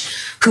Change,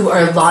 who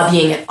are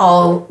lobbying at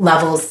all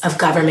levels of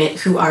government,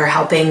 who are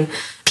helping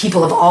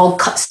people of all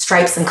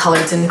stripes and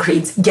colors and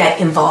creeds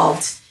get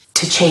involved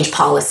to change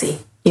policy,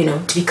 you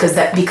know, because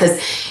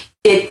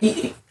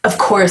of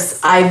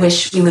course, I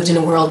wish we lived in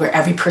a world where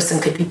every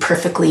person could be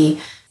perfectly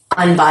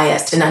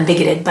unbiased and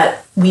unbigoted,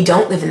 but we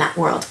don't live in that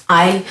world.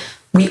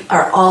 We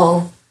are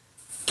all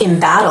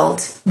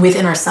embattled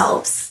within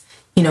ourselves,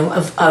 you know,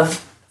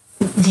 of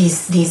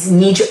these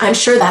needs. I'm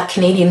sure that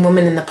Canadian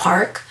woman in the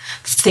park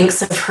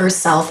thinks of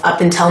herself, up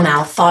until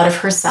now, thought of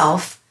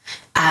herself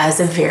as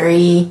a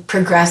very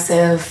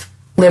progressive,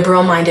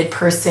 liberal-minded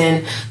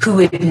person who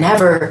would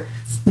never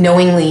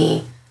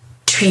knowingly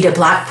treat a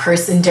Black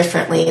person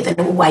differently than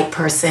a white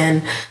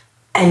person.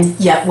 And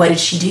yet, what did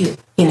she do?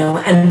 You know,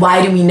 and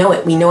why do we know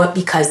it? We know it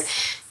because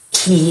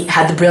he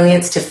had the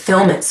brilliance to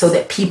film it so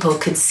that people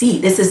could see.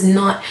 This is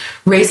not,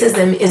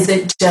 racism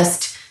isn't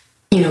just,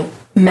 you know,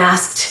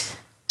 masked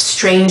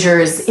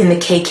strangers in the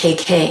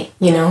KKK,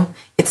 you know?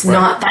 It's right.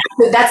 Not,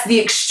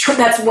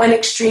 that's one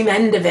extreme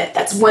end of it.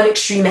 That's one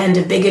extreme end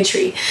of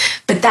bigotry.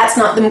 But that's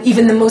not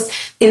even the most,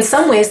 in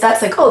some ways,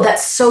 that's like, oh,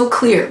 that's so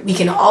clear. We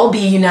can all be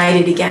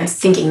united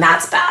against thinking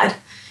that's bad,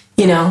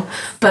 you know?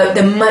 But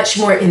the much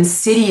more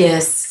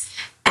insidious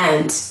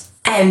and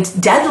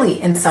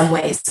deadly in some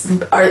ways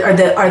are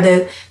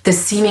the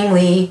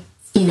seemingly,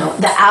 you know,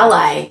 the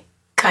ally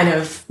kind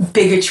of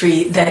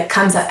bigotry that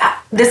comes up.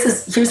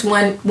 Here's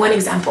one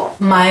example.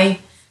 My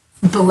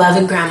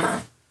beloved grandma,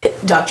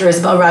 Dr.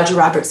 Isabel Roger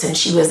Robertson,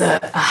 she was a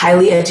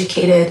highly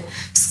educated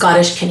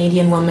Scottish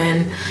Canadian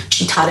woman.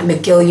 She taught at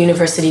McGill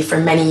University for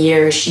many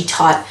years. She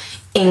taught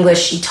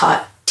English. She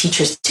taught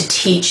teachers to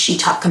teach. She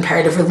taught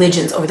comparative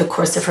religions over the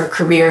course of her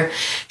career.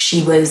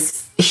 She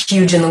was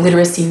huge in the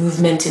literacy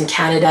movement in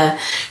Canada.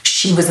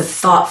 She was a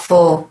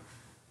thoughtful,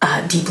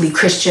 deeply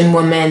Christian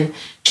woman.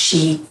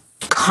 She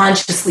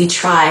consciously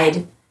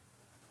tried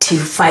to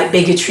fight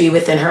bigotry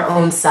within her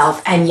own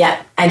self, and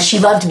she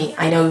loved me.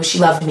 I know she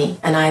loved me,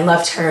 and I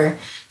loved her.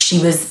 She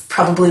was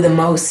probably the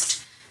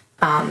most,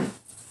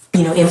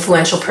 you know,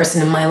 influential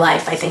person in my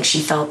life. I think she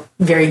felt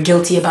very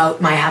guilty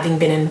about my having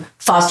been in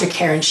foster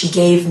care, and she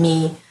gave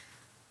me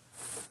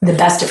the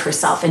best of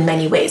herself in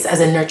many ways as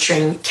a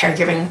nurturing,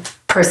 caregiving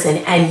person.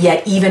 And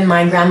yet even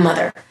my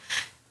grandmother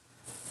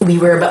we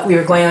were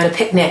going on a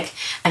picnic,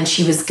 and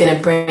she was going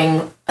to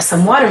bring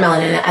some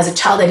watermelon. And as a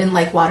child, I didn't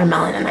like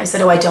watermelon. And I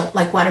said, oh, I don't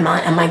like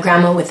watermelon. And my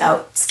grandma,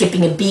 without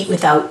skipping a beat,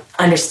 without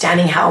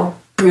understanding how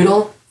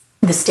brutal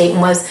the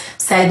statement was,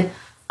 said,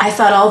 I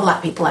thought all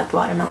Black people liked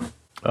watermelon.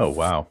 Oh,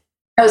 wow.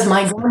 That was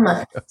my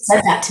grandmother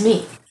said that to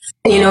me.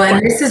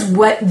 And this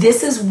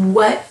is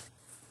what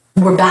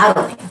we're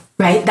battling,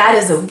 right?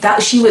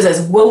 She was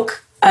as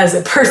woke as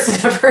a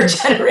person of her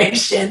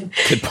generation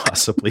could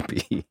possibly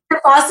be.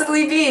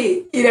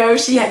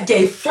 She had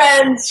gay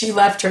friends. She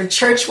left her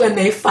church when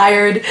they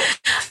fired,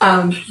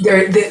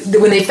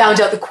 when they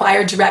found out the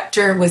choir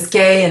director was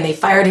gay and they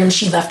fired him.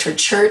 She left her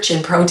church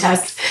in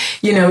protest.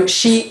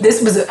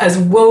 This was as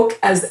woke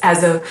as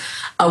a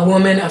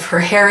woman of her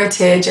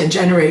heritage and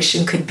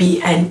generation could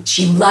be. And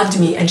she loved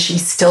me. And she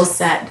still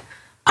said,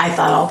 I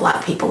thought all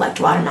Black people liked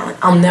watermelon.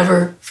 I'll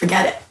never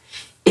forget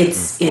it.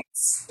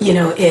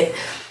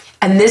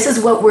 And this is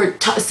what we're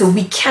taught. So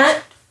we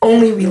can't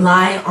only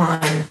rely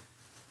on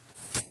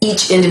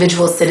each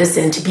individual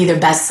citizen to be their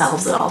best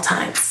selves at all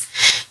times.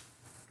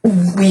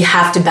 We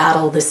have to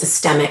battle the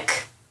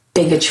systemic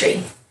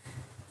bigotry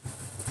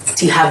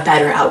to have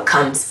better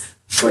outcomes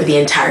for the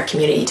entire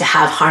community, to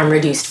have harm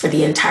reduced for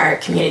the entire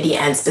community,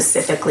 and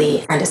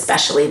specifically and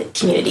especially the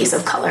communities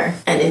of color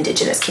and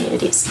Indigenous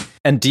communities.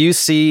 And do you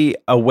see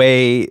a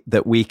way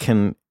that we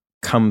can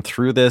come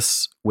through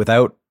this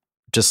without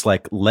just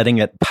like letting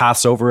it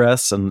pass over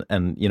us and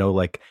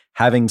like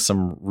having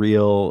some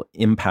real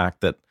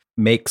impact that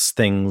makes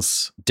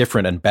things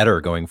different and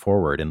better going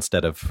forward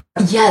instead of...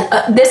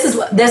 This is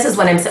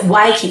what I'm saying.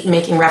 Why I keep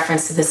making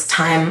reference to this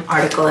Time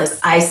article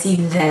is I see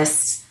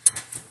this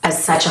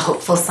as such a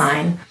hopeful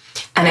sign.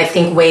 And I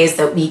think ways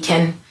that we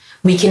can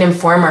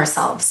inform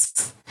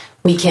ourselves.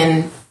 We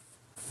can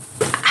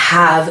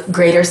have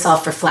greater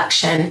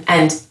self-reflection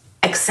and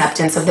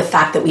acceptance of the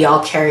fact that we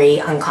all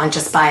carry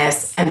unconscious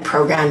bias and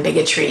programmed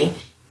bigotry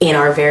in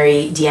our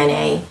very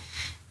DNA.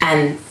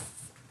 And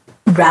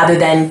rather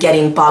than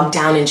getting bogged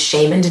down in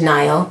shame and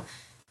denial,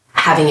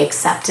 having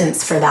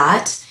acceptance for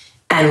that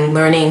and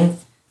learning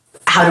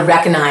how to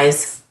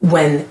recognize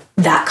when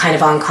that kind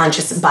of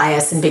unconscious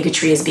bias and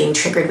bigotry is being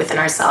triggered within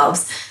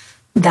ourselves.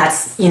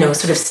 That's,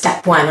 sort of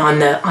step one on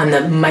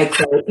the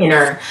micro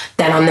inner.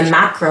 Then on the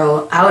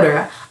macro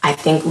outer, I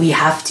think we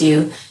have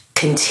to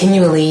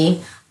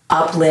continually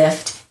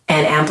uplift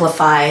and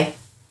amplify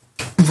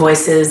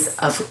voices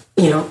of,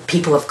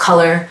 people of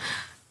color.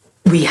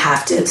 We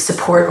have to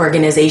support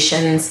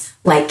organizations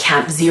like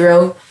Camp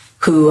Zero,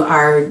 who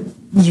are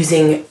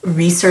using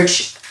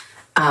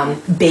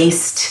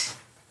research-based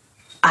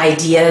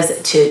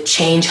ideas to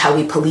change how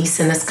we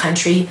police in this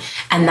country.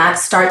 And that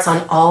starts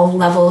on all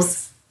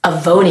levels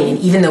of voting. And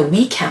even though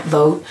we can't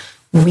vote,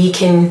 we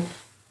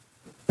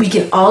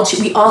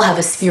all have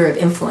a sphere of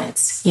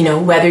influence,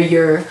 whether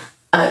you're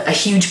a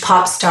huge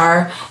pop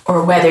star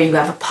or whether you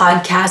have a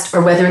podcast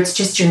or whether it's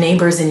just your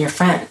neighbors and your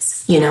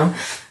friends,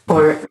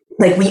 or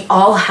like we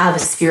all have a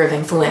sphere of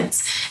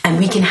influence and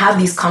we can have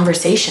these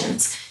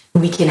conversations.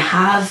 We can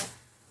have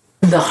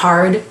the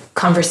hard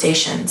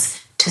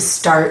conversations to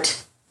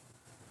start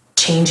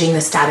changing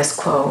the status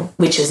quo,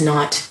 which is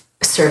not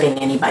serving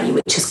anybody,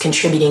 which is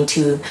contributing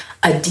to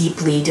a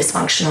deeply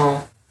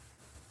dysfunctional,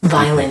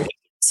 violent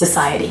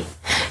society,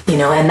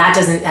 and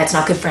that's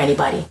not good for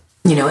anybody.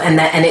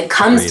 And it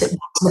comes to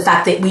the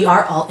fact that we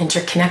are all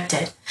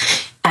interconnected.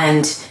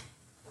 And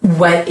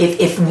what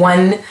if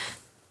one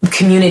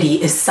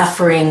community is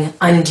suffering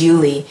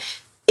unduly,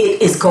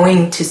 it is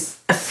going to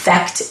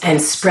affect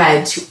and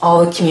spread to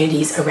all the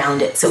communities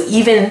around it. So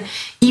even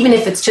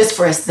if it's just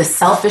for us, the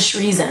selfish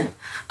reason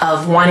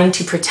of wanting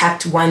to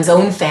protect one's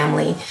own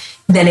family,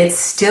 then it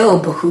still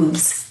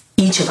behooves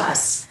each of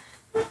us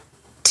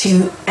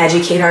to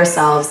educate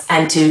ourselves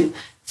and to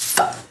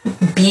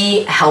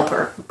be a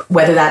helper,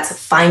 whether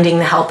that's finding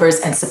the helpers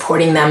and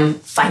supporting them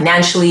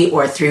financially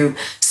or through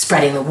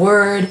spreading the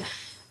word,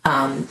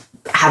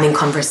 having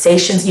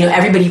conversations.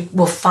 Everybody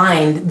will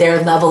find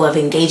their level of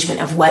engagement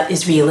of what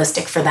is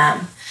realistic for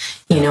them.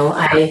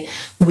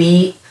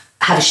 We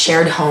have a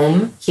shared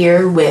home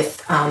here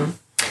with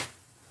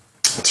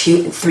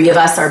 3 of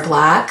us are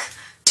Black,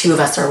 2 of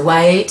us are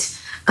white.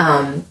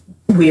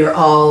 We are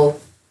all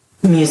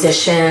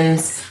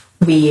musicians.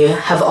 We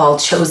have all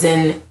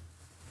chosen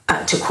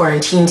to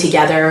quarantine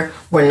together.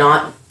 We're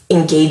not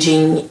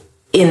engaging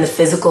in the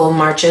physical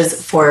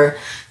marches for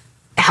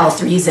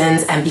health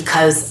reasons and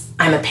because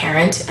I'm a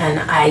parent, and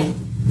I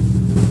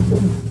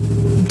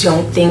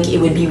don't think it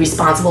would be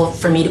responsible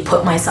for me to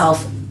put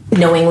myself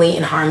knowingly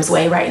in harm's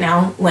way right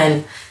now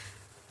when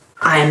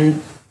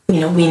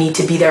we need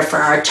to be there for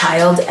our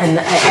child, and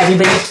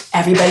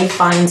everybody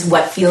finds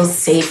what feels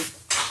safe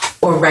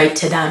or right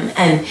to them.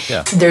 And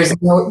there's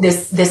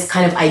this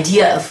kind of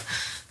idea of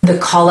the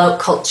call out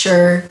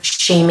culture,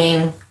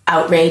 shaming,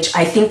 outrage.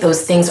 I think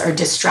those things are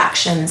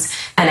distractions,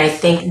 and I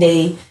think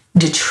they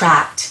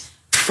detract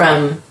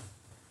from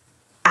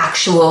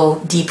actual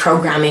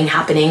deprogramming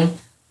happening,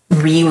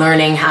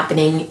 relearning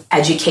happening,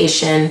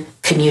 education,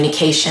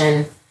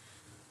 communication,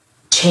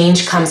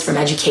 change comes from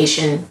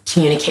education,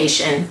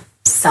 communication,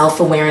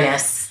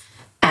 self-awareness,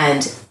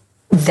 and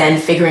then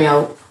figuring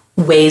out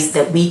ways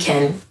that we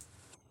can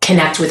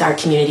connect with our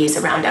communities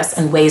around us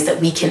and ways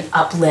that we can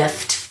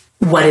uplift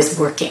what is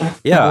working.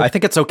 Yeah, I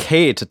think it's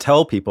okay to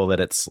tell people that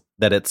it's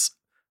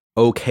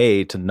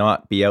okay to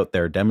not be out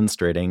there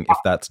demonstrating if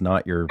that's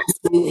not your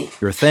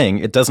thing.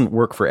 It doesn't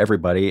work for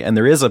everybody. And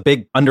there is a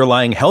big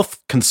underlying health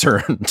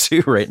concern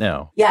too right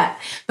now. Yeah,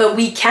 but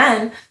we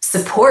can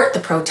support the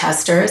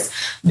protesters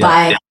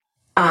by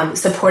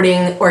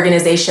supporting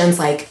organizations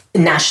like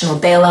National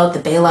Bailout, the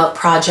Bailout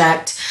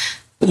Project,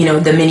 the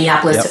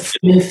Minneapolis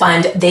Freedom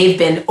Fund. They've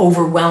been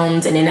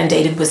overwhelmed and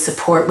inundated with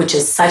support, which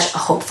is such a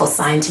hopeful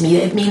sign to me.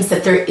 It means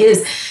that there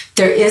is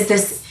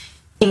this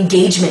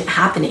engagement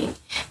happening,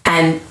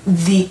 and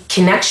the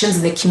connections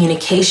and the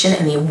communication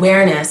and the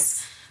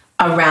awareness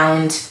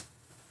around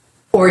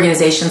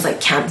organizations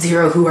like Camp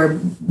Zero who are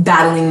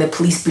battling the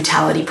police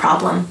brutality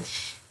problem.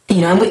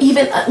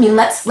 And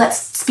let's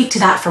speak to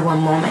that for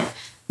one moment.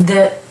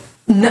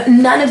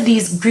 None of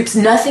these groups,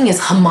 nothing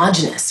is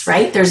homogenous,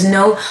 right?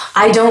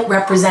 I don't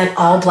represent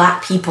all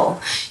Black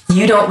people.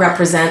 You don't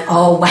represent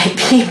all white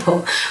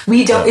people.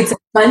 We don't, it's a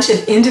bunch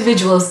of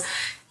individuals.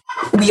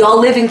 We all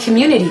live in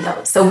community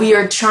though. So we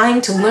are trying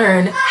to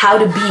learn how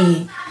to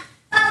be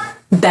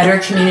better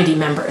community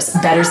members,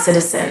 better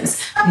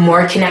citizens,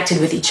 more connected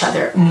with each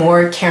other,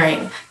 more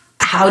caring.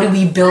 How do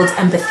we build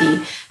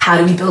empathy? How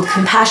do we build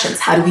compassion?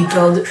 How do we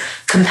build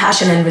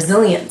compassion and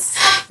resilience?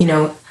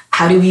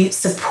 How do we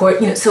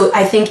support, so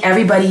I think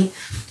everybody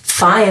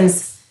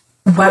finds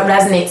what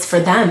resonates for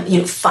them,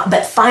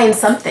 but find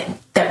something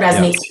that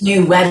resonates to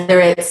you, whether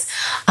it's,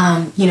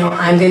 I'm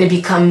going to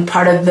become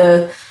part of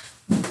the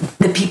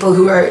people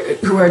who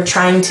are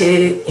trying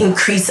to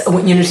increase,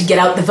 to get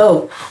out the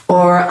vote,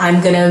 or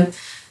I'm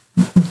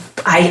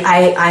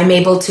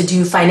able to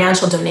do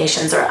financial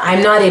donations, or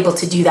I'm not able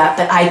to do that,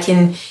 but I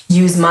can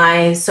use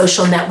my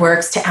social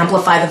networks to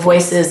amplify the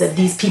voices of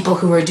these people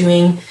who are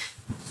doing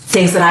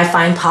things that I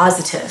find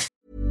positive.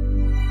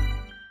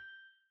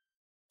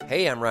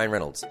 Hey, I'm Ryan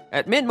Reynolds.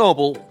 At Mint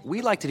Mobile,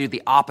 we like to do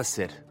the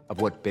opposite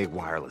of what Big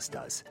Wireless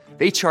does.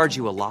 They charge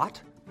you a lot,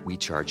 we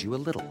charge you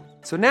a little.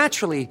 So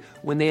naturally,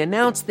 when they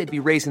announced they'd be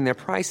raising their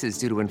prices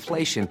due to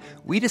inflation,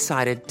 we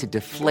decided to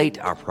deflate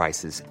our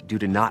prices due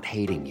to not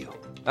hating you.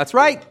 That's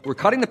right. We're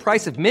cutting the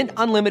price of Mint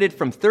Unlimited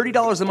from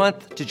 $30 a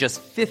month to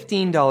just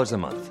 $15 a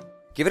month.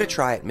 Give it a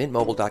try at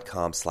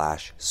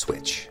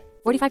mintmobile.com/switch.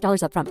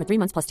 $45 up front for 3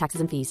 months plus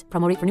taxes and fees.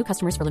 Promo rate for new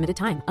customers for limited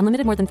time.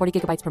 Unlimited more than 40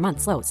 gigabytes per month.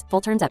 Slows full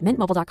terms at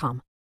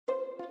mintmobile.com.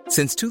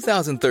 Since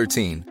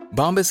 2013,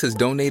 Bombas has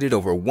donated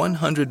over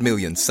 100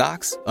 million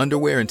socks,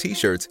 underwear, and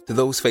T-shirts to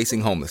those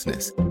facing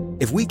homelessness.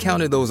 If we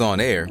counted those on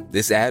air,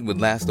 this ad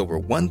would last over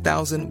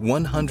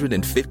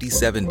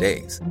 1,157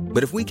 days.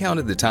 But if we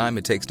counted the time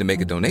it takes to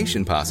make a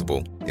donation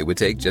possible, it would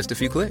take just a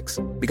few clicks.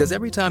 Because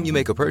every time you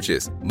make a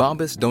purchase,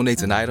 Bombas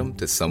donates an item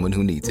to someone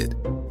who needs it.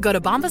 Go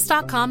to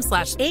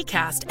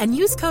bombas.com/ACAST and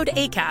use code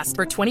ACAST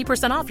for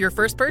 20% off your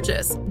first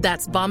purchase.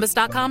 That's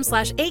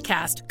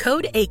bombas.com/ACAST,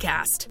 code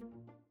ACAST.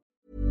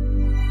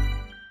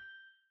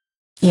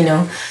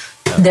 And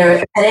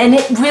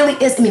it really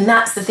is,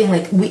 that's the thing,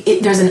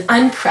 there's an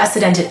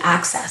unprecedented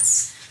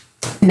access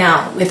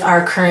now with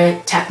our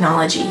current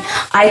technology.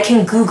 I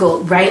can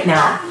Google right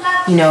now,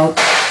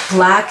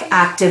 Black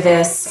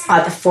activists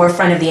at the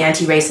forefront of the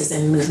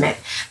anti-racism movement,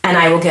 and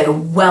I will get a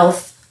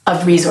wealth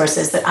of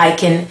resources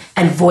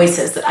and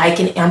voices that I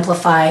can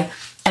amplify,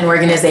 and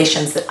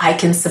organizations that I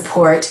can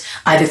support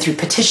either through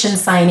petition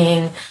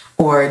signing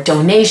or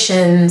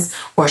donations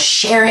or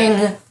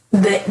sharing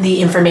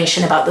the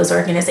information about those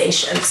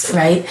organizations,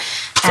 right?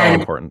 It's all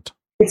important.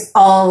 It's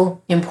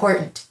all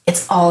important.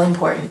 It's all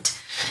important.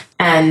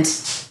 And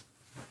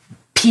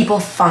people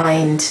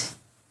find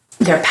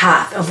their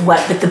path of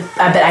what, but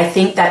I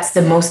think that's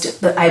the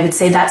most, I would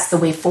say that's the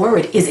way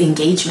forward, is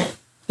engagement,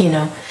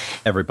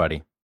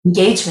 Everybody.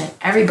 Engagement,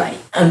 everybody,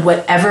 in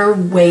whatever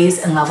ways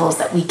and levels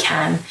that we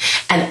can,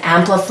 and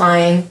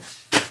amplifying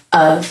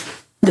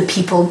of the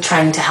people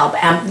trying to help,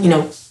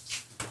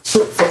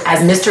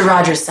 as Mr.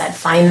 Rogers said,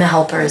 find the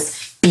helpers,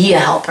 be a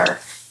helper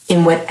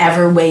in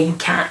whatever way you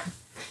can.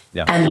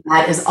 Yeah. And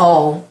that is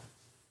all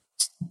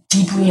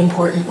deeply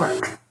important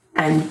work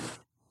and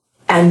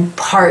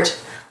part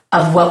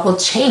of what will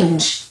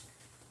change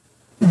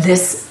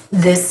this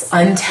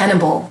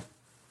untenable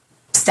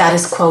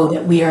status quo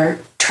that we are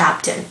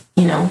trapped in,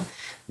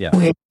 Yeah.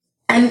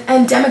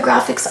 And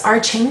demographics are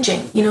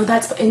changing.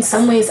 That's, in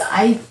some ways,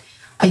 I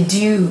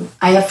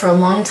have for a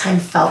long time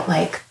felt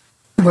like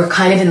we're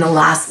kind of in the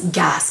last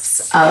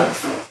gasps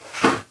of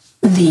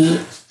the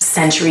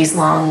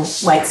centuries-long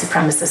white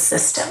supremacist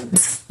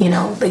systems,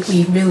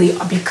 we really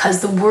are,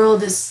 because the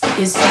world is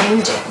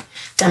changing.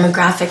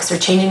 Demographics are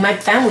changing. My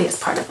family is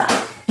part of that,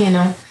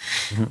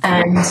 Mm-hmm.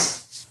 And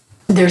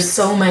there's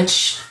so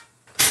much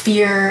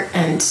fear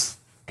and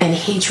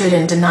hatred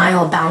and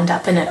denial bound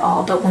up in it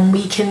all. But when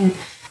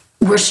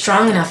we're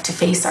strong enough to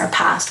face our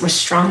past. We're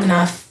strong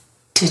enough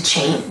to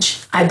change.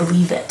 I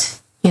believe it,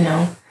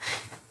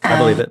 I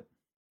believe it.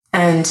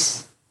 And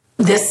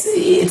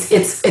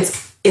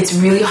it's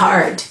really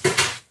hard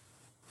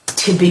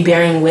to be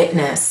bearing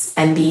witness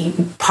and be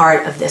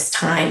part of this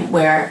time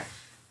where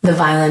the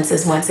violence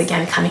is once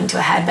again coming to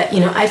a head. But,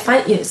 I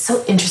find it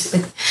so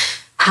interesting, like,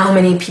 how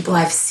many people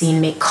I've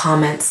seen make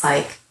comments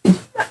like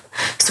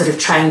sort of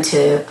trying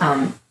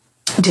to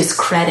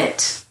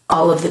discredit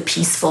all of the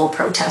peaceful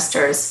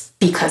protesters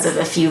because of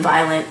a few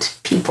violent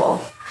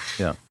people.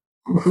 Yeah.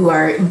 Who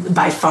are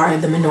by far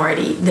the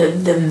minority.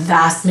 The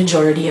vast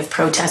majority of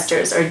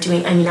protesters are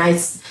doing,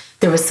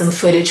 there was some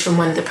footage from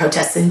one of the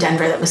protests in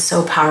Denver that was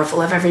so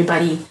powerful, of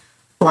everybody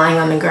lying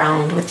on the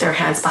ground with their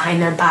hands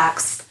behind their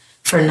backs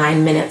for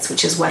 9 minutes,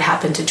 which is what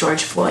happened to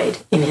George Floyd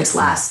in his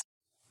last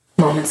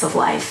moments of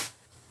life.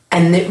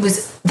 And that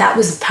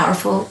was a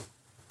powerful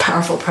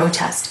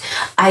protest.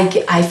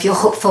 I feel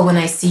hopeful when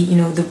I see,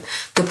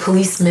 the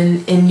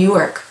policemen in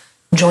Newark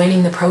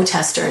joining the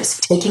protesters,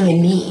 taking a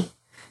knee.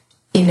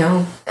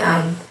 And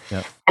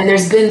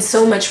there's been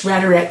so much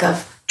rhetoric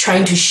of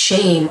trying to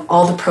shame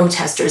all the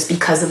protesters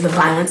because of the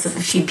violence of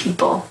a few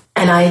people.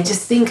 And I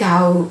just think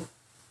how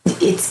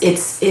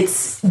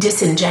it's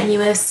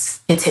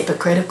disingenuous, it's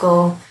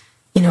hypocritical.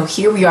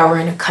 Here we are, we're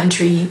in a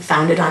country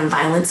founded on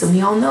violence, and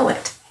we all know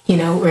it.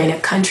 We're in a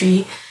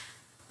country,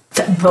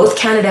 both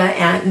Canada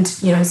and,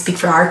 speak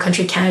for our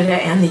country, Canada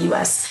and the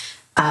US,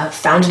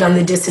 founded on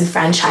the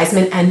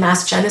disenfranchisement and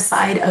mass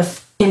genocide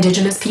of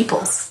Indigenous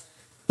peoples.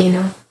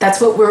 That's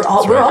what we're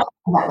all about,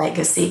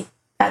 legacy.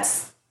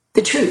 That's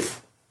the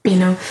truth,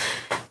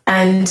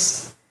 and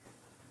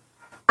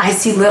I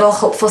see little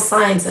hopeful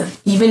signs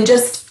of even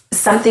just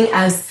something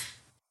as,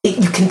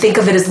 you can think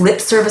of it as lip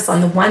service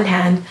on the one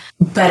hand,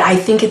 but I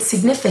think it's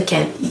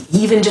significant,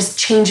 even just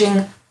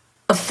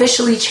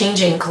officially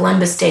changing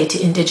Columbus Day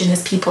to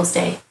Indigenous Peoples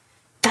Day.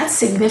 That's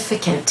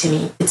significant to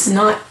me. It's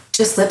not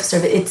just lip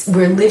service.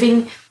 We're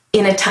living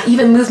in a time,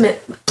 even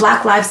movement, the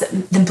Black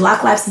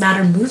Lives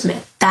Matter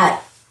movement,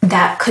 that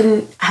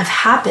couldn't have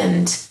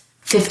happened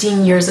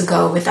 15 years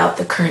ago without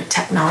the current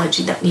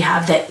technology that we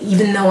have. That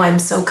even though I'm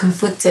so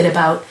conflicted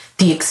about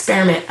the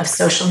experiment of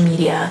social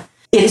media,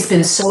 it has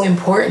been so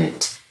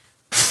important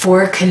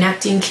for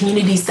connecting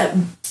communities that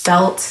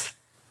felt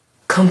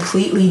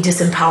completely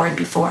disempowered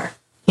before,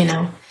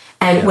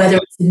 and whether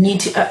it's the Me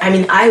Too,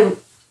 the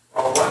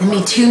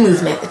Me Too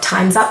movement, the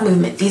Time's Up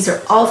movement, these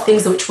are all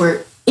things which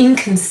were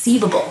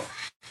inconceivable,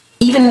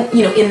 even,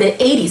 in the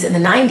 80s and the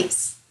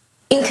 90s,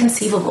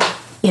 inconceivable.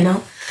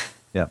 Yeah.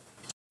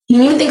 You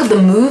can even think of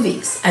the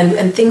movies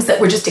and things that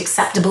were just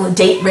acceptable,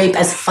 date rape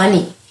as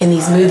funny in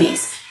these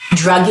movies,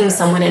 drugging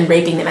someone and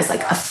raping them as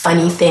like a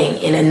funny thing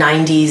in a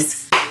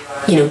 90s,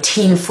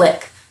 teen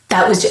flick.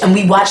 That was and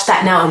we watch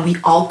that now and we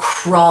all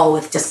crawl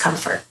with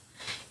discomfort.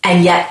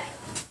 And yet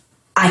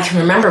I can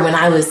remember when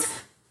I was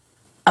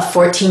a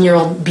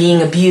 14-year-old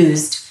being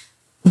abused,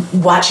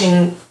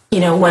 watching,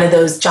 one of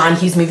those John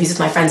Hughes movies with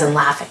my friends and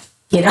laughing.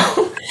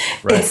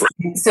 Right.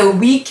 So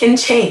we can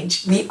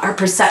change. Our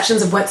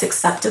perceptions of what's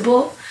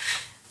acceptable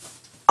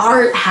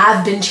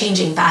have been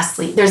changing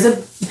vastly. There's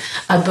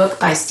a book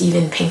by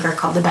Steven Pinker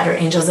called The Better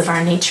Angels of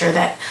Our Nature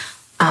that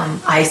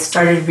I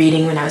started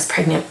reading when I was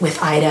pregnant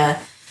with Ida,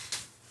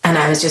 and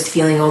I was just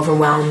feeling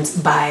overwhelmed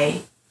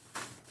by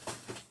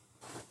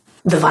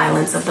the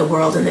violence of the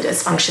world and the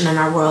dysfunction in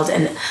our world.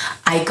 And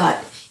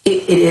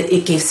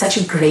it gave such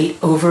a great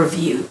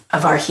overview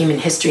of our human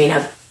history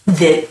and of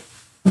the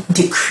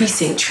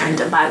decreasing trend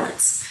of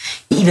violence.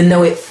 Even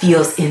though it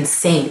feels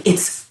insane,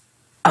 it's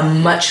a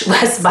much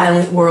less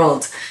violent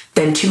world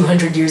than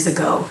 200 years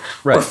ago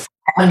or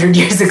 500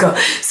 years ago.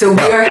 So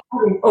we are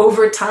having,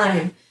 over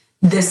time,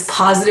 this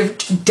positive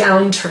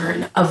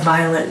downturn of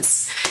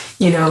violence.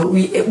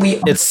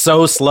 It's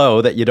so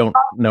slow that you don't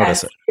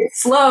notice it.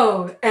 It's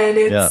slow and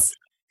it's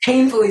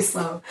painfully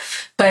slow,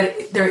 but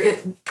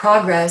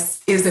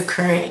progress is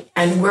occurring,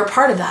 and we're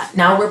part of that.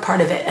 Now we're part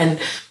of it, and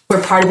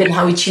we're part of it in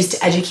how we choose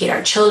to educate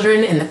our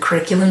children, in the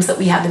curriculums that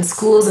we have in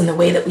schools, and the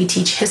way that we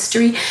teach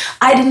history.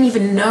 I didn't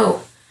even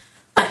know,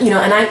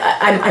 and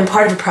I'm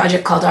part of a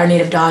project called Our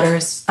Native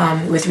Daughters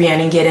with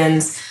Rhiannon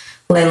Giddens,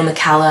 Layla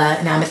McCalla,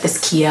 and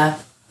Amethyst Kia.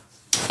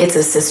 It's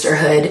a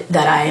sisterhood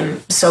that I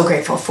am so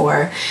grateful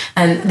for,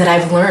 and that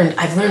I've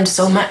learned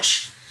so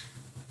much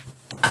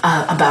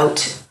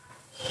about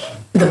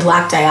the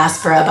Black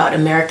diaspora, about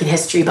American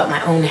history, about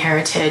my own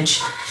heritage,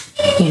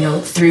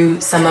 through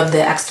some of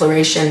the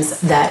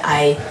explorations that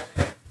I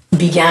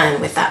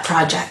began with that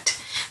project.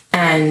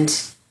 And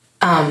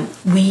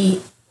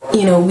there's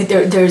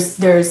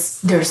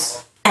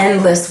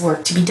endless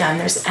work to be done.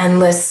 There's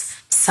endless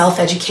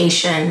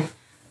self-education,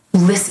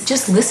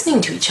 just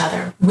listening to each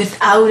other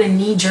without a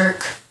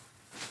knee-jerk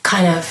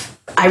kind of,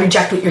 I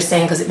reject what you're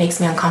saying because it makes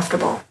me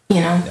uncomfortable,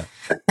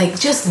 like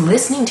just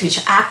listening to each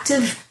other,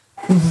 active,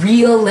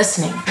 real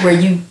listening, where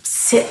you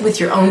sit with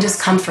your own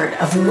discomfort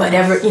of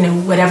whatever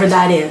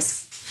that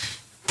is,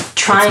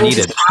 trying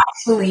to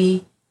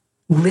actually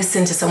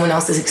listen to someone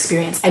else's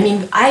experience.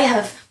 I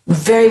have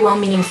very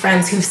well-meaning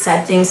friends who've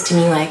said things to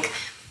me like,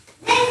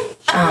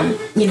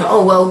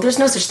 oh, well, there's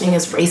no such thing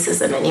as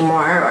racism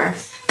anymore, or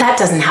that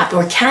doesn't happen,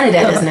 or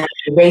Canada doesn't have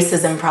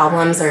racism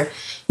problems, or,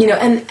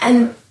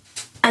 and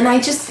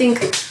I just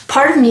think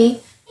part of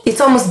me,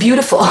 it's almost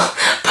beautiful,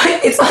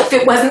 but if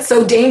it wasn't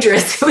so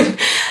dangerous,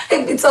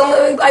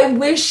 I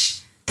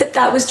wish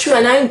that was true.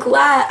 And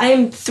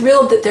I'm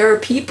thrilled that there are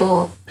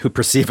people who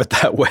perceive it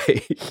that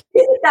way.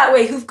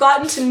 Who've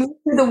gotten to move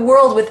through the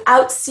world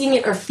without seeing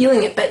it or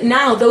feeling it. But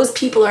now those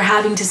people are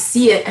having to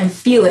see it and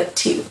feel it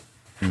too.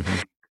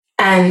 Mm-hmm.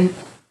 And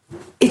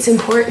it's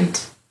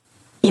important,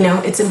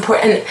 it's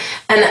important.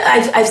 And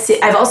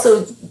I've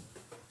also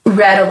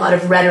read a lot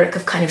of rhetoric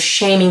of kind of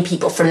shaming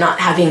people for not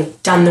having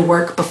done the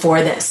work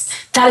before this.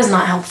 That is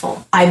not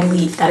helpful. I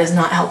believe that is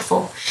not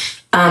helpful.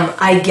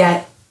 I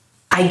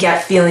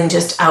get feeling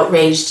just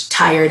outraged,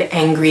 tired,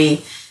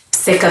 angry,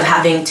 sick of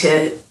having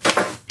to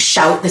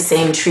shout the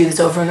same truths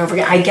over and over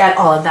again. I get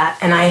all of that,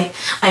 and I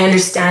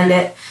understand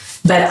it,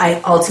 but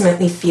I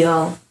ultimately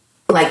feel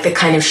like the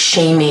kind of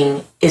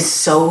shaming is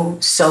so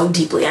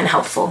deeply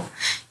unhelpful.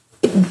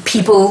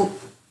 People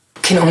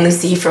can only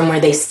see from where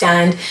they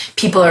stand.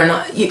 People are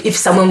not, if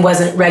someone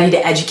wasn't ready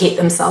to educate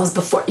themselves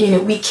before,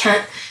 we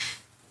can't,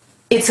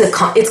 it's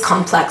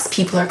complex.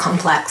 People are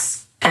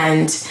complex,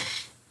 and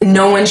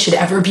no one should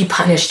ever be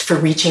punished for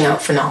reaching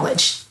out for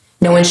knowledge.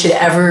 No one should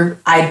ever,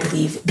 I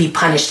believe, be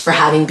punished for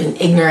having been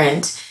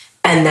ignorant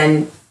and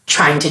then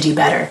trying to do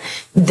better.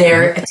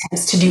 Their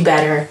attempts to do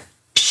better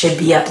should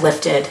be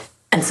uplifted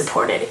and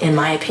supported, in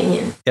my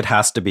opinion. It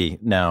has to be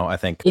now, I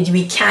think.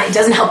 We can't, it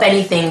doesn't help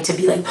anything to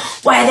be like,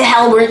 why the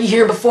hell weren't you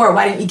here before?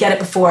 Why didn't you get it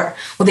before?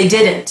 Well, they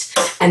didn't,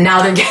 and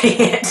now they're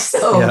getting it.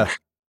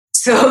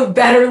 So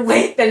better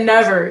late than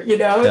never,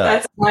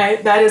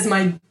 that is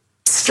my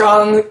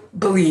strong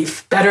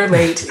belief. Better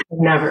late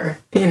than never,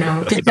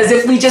 because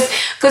if we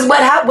because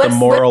what's the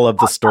moral of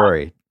the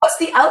story? What's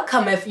the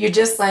outcome if you're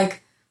just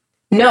like,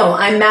 no,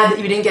 I'm mad that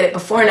you didn't get it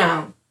before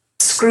now.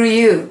 Screw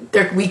you.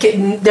 There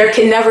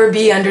can never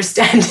be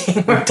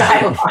understanding or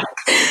dialogue.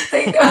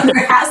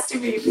 There has to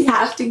be.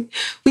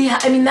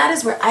 That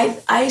is where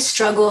I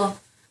struggle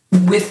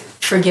with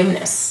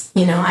forgiveness.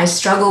 I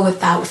struggle with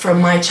that from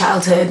my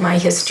childhood, my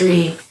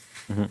history,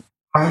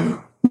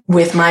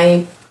 with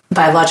my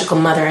biological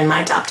mother and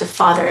my adoptive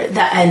father.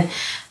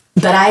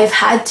 But I've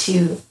had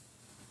to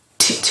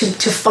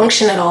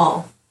function at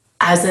all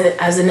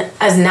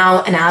as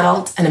now an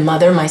adult and a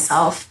mother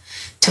myself.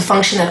 To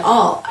function at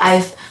all,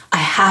 I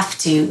have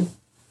to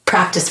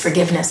practice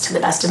forgiveness to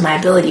the best of my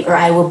ability, or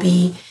I will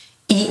be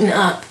eaten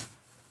up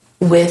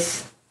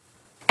with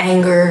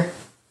anger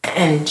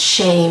and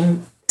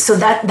shame. So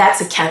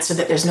that's a cancer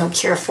that there's no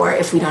cure for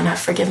if we don't have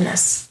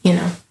forgiveness.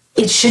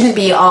 It shouldn't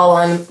be all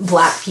on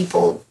Black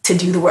people to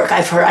do the work.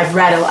 I've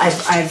read a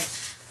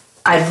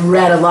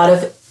lot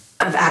of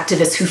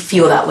activists who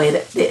feel that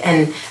way,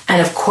 and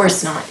of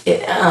course not.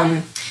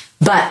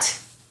 But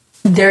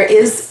there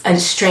is a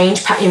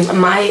strange,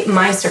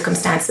 my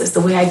circumstances,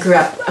 the way I grew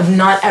up, of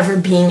not ever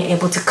being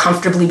able to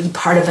comfortably be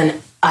part of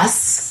an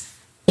us,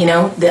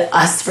 the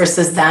us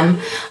versus them.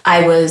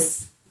 I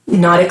was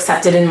not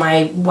accepted in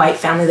my white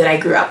family that I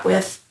grew up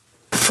with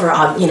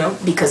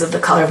because of the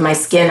color of my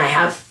skin. I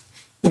have,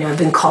 I've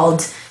been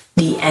called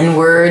the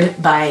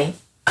N-word by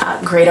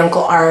great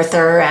Uncle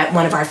Arthur at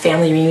one of our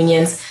family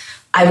reunions.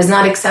 I was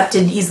not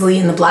accepted easily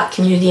in the Black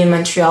community in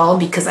Montreal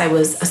because I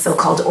was a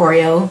so-called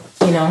Oreo,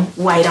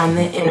 white on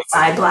the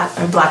inside,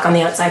 black on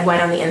the outside,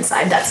 white on the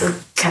inside. That's a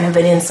kind of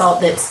an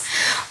insult that's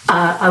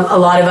a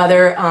lot of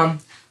other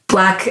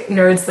Black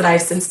nerds that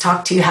I've since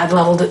talked to had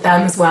leveled at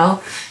them as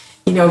well.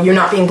 You're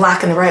not being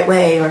Black in the right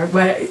way, or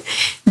what.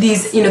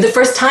 The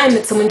first time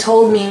that someone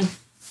told me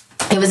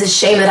it was a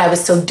shame that I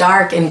was so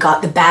dark and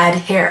got the bad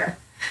hair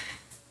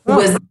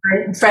was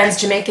my friend's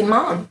Jamaican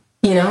mom,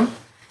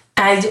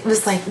 I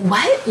was like,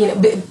 what?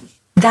 But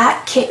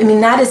that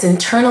is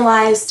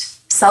internalized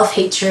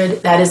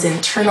self-hatred. That is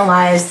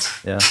internalized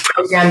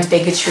programmed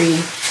bigotry.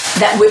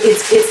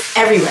 It's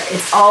everywhere.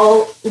 It's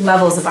all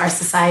levels of our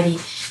society.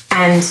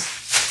 And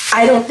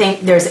I don't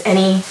think there's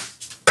any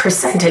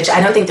percentage. I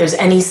don't think there's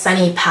any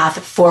sunny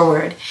path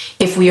forward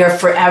if we are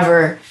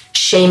forever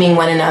shaming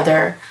one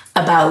another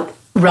about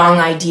wrong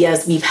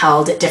ideas we've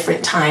held at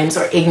different times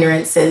or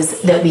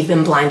ignorances that we've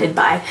been blinded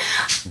by.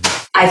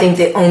 I think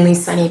the only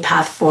sunny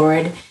path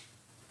forward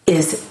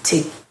is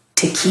to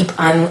keep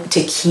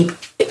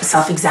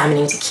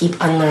self-examining, to keep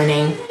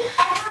unlearning,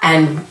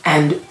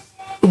 and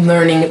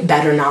learning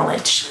better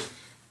knowledge,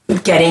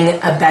 getting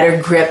a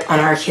better grip on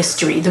our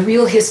history, the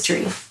real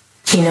history.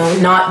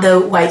 Not the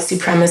white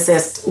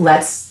supremacist,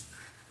 let's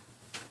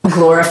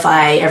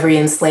glorify every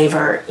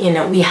enslaver.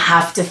 We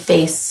have to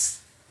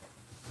face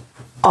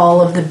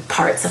all of the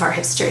parts of our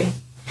history,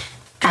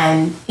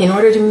 and in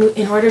order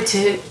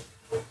to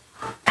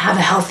have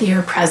a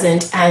healthier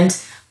present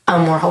and a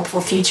more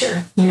hopeful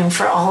future,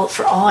 for all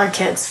our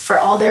kids, for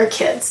all their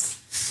kids.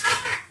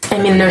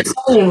 There's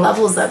so many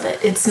levels of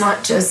it. It's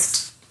not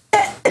just,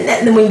 and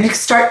then when you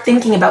start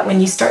thinking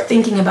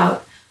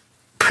about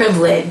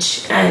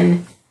privilege,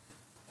 and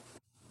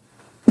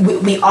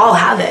we all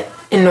have it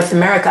in North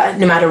America,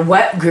 no matter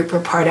what group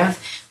we're part of,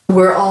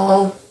 we're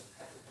all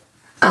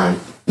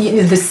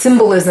the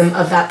symbolism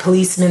of that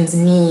policeman's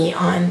knee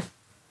on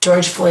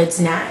George Floyd's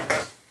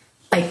neck.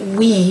 Like,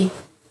 we,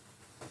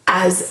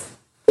 as,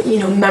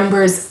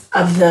 members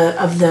of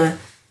the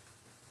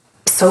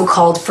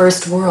so-called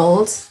first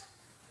world,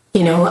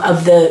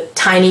 of the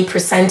tiny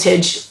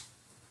percentage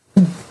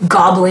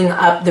gobbling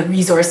up the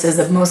resources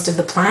of most of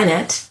the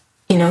planet,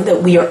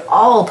 that we are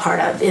all part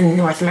of in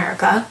North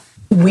America,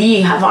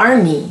 we have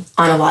our knee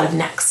on a lot of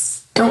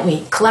necks, don't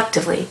we,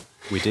 collectively?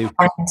 We do.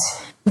 And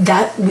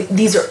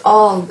these are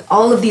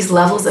all of these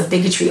levels of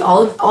bigotry,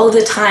 all of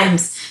the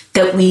times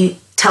that we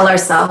tell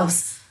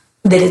ourselves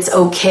that it's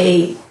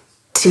okay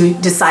to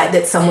decide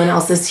that someone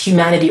else's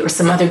humanity or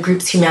some other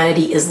group's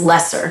humanity is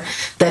lesser,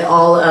 that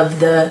all of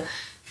the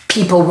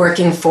people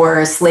working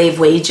for slave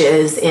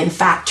wages in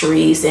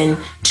factories in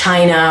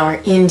China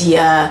or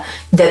India,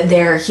 that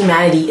their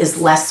humanity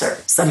is lesser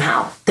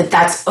somehow,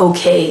 that's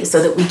okay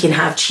so that we can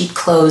have cheap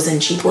clothes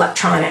and cheap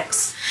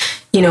electronics.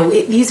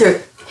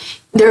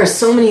 There are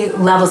so many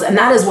levels, and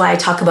that is why I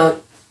talk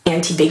about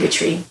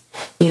anti-bigotry,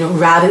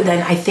 rather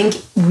than, I think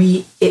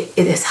it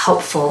is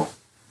helpful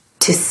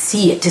to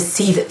see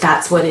that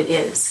that's what it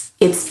is.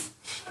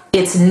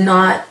 It's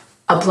not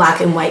a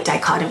black and white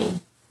dichotomy.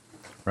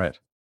 Right.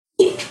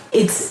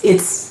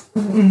 It's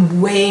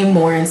way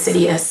more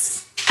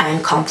insidious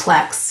and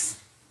complex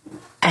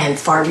and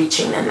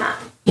far-reaching than that.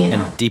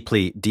 And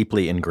deeply,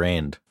 deeply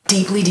ingrained.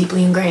 Deeply,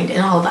 deeply ingrained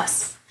in all of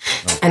us.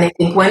 Oh. And I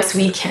think once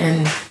we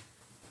can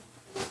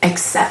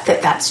accept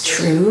that that's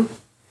true,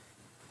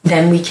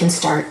 then we can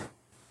start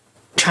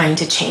trying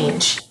to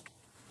change,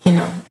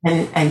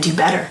 and do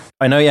better.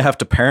 I know you have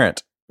to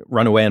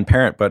run away and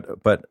parent, but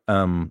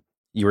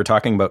you were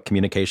talking about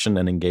communication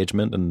and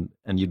engagement,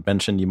 and you'd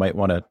mentioned you might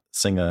want to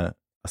sing a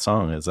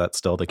song. Is that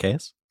still the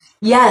case?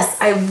 Yes,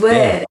 I would.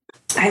 Yeah.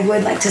 I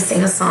would like to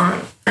sing a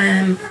song.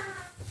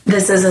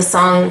 This is a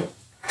song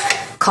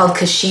called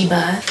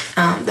Kashiba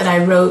that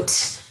I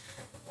wrote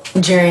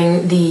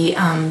during the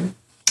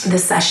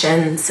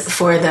sessions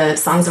for the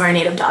Songs of Our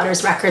Native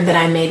Daughters record that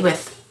I made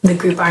with the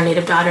group Our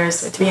Native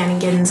Daughters, with Rhiannon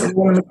Giddens,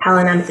 Alina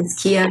McCall, and Amethyst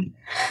Kia.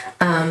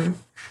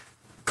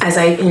 As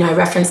I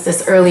referenced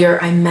this earlier,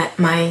 I met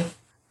my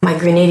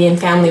Grenadian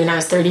family when I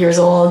was 30 years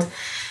old,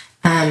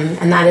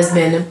 and that has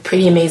been a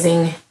pretty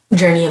amazing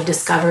journey of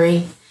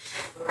discovery.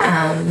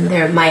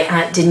 My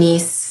Aunt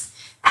Denise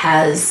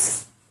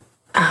has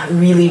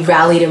really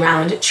rallied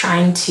around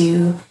trying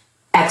to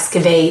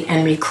excavate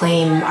and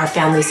reclaim our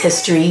family's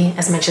history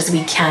as much as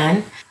we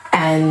can.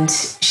 And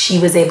she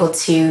was able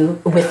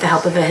to, with the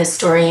help of a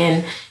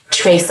historian,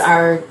 trace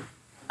our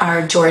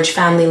George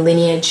family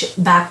lineage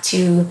back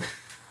to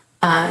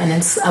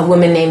a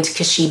woman named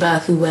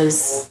Kashiba, who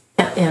was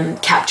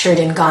captured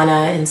in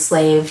Ghana,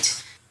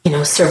 enslaved,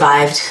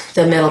 survived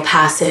the Middle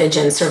Passage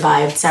and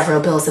survived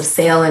several bills of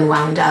sale and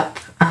wound up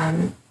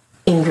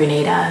in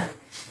Grenada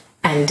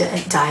and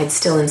died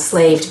still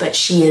enslaved. But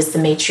she is the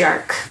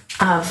matriarch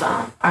of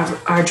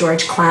our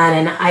George clan.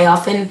 And I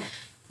often,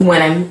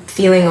 when I'm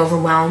feeling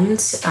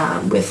overwhelmed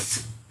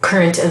with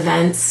current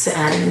events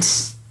and,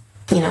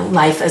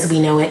 life as we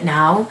know it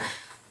now,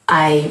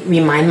 I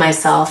remind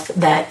myself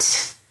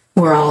that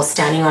we're all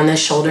standing on the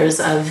shoulders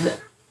of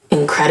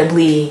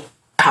incredibly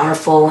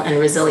powerful and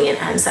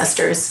resilient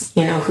ancestors,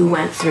 who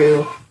went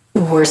through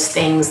worse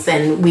things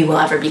than we will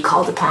ever be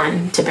called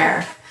upon to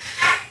bear.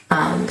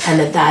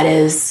 And that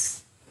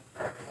is,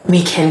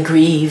 we can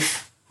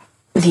grieve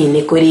the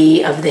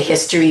iniquity of the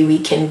history, we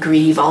can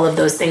grieve all of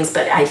those things,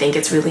 but I think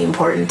it's really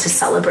important to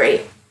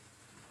celebrate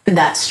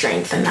that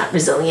strength and that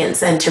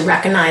resilience, and to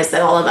recognize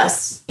that all of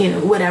us,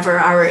 whatever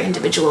our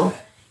individual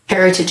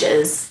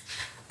heritages,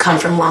 come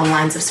from long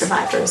lines of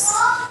survivors,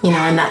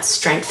 and that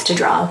strength to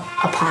draw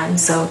upon.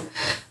 So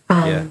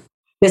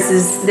this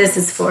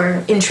is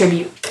in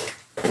tribute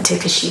to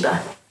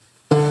Kashiba.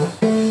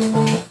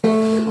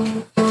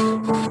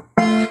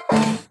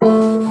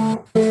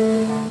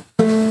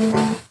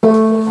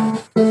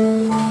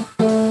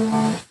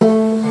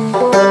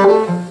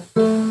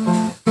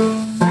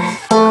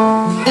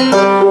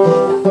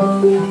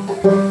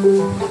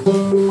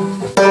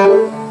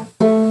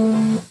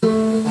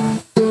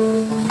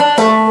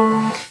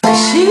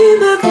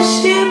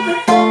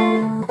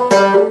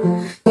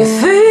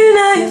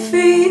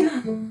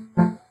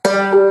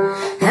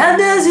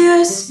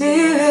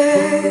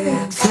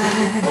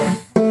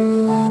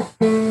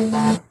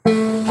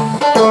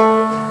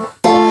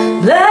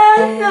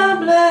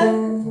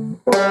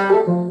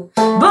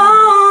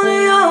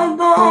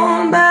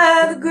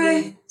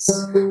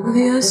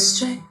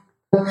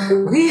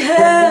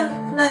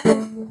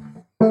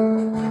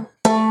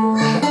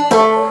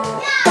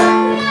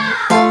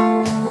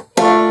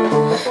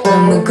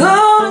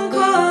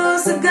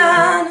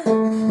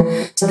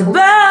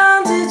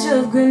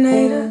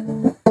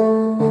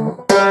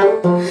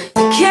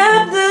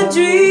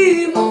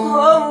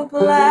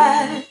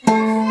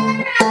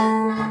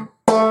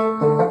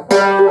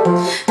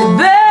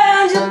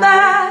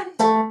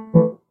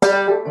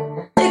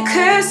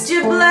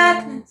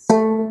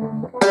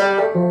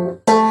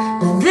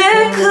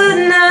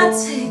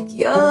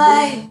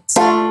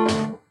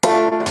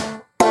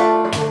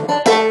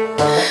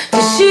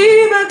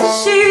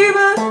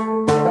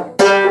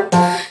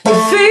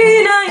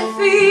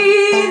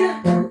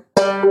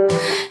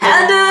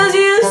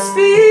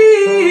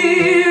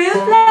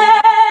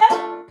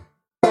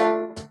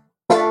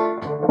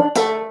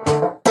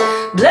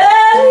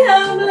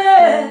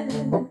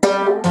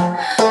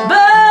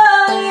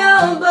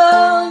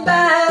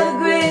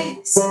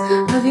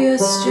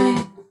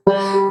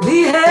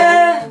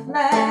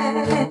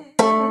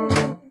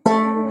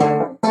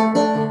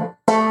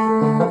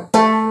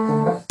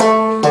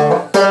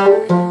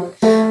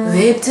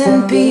 raped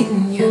and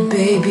beaten, your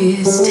baby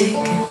is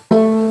taken.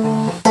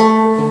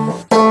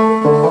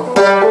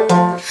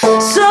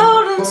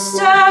 Sold and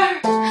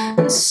starved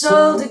and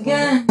sold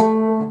again.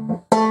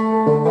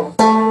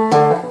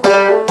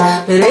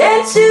 But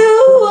into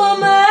a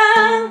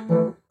man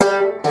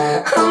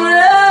who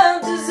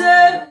loved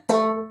deserve.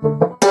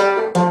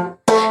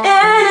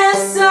 And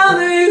it's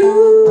some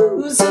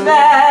use of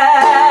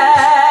that.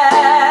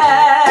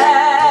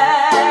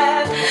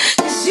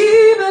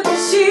 Kashiba,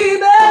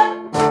 Kashiba,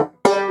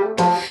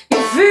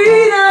 you're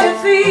free now, you're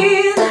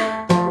free.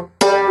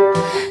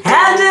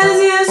 How does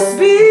your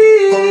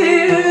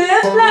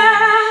spirit fly?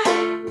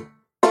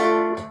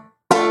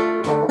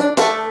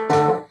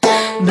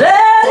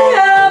 Blood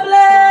your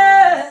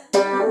blood,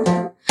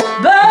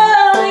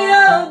 bone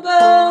your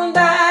bone,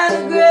 by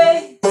the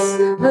grace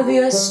of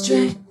your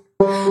strength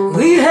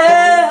we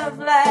have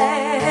life.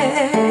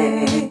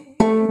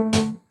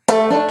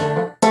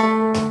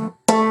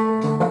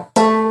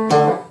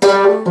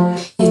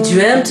 You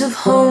dreamt of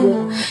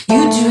home,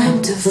 you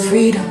dreamt of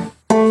freedom.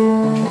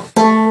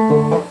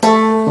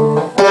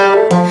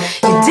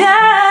 You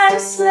died a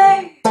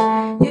slave,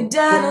 you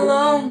died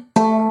alone.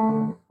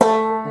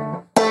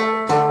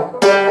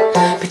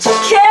 But you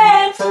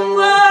came from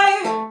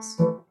warriors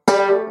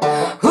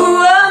who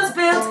once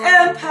built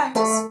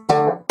empires.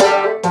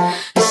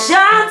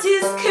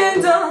 Ashanti's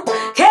kingdom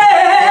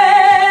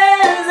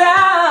carries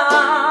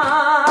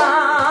on.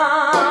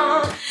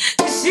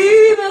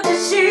 Kashiba,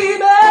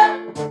 Kashiba,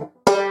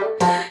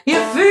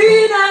 you're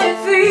free now,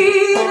 you're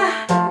free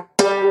now.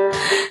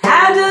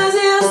 How does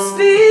your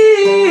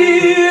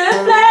spirit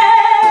fly?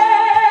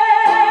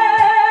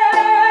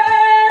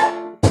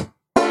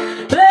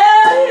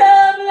 Blood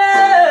your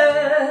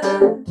blood,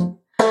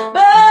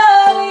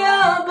 bone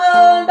your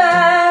bone, by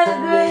the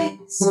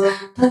grace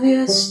of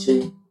your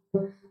strength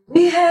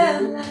we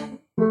have life.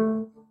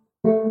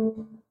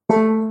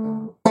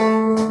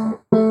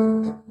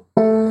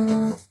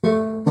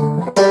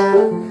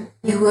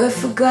 You were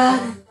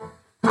forgotten,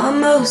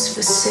 almost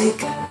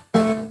forsaken.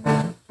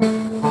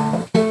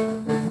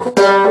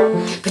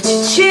 But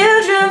your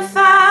children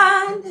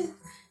found it,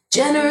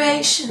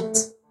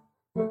 generations.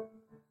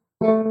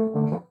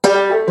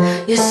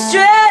 Your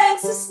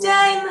strength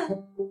sustained them.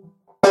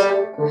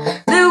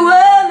 They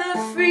won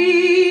their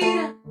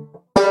freedom.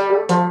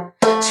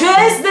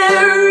 Trace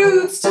their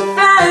roots to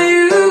find you.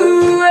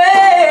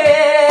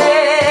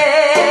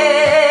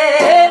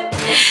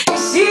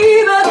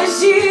 Kashiba,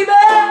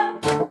 Kashiba,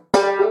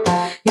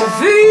 you're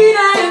free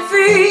now, you're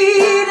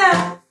free now.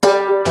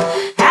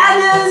 How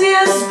does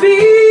your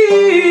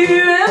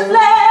spirit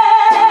fly?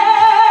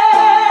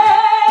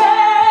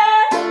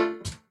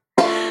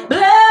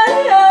 Blood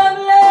your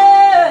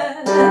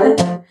blood,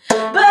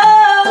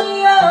 bone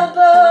your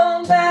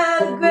bone, by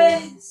the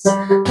grace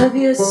of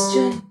your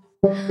strength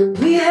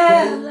we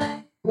have life.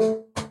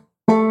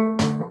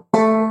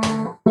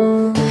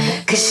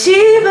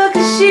 Kashiba,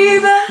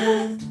 Kashiba,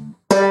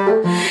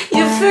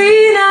 you're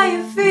free now,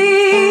 you're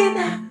free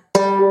now.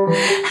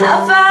 How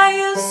far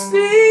your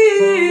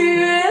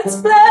spirit's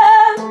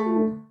blood.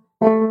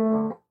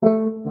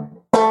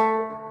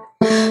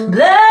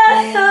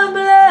 Blood your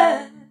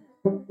blood,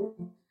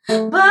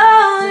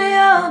 bone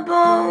your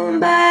bone,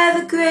 by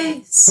the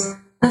grace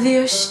of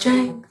your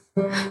strength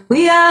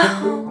we are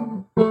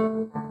home.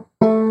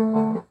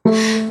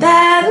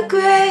 By the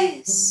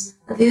grace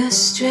of your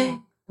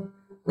strength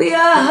we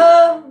are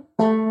home.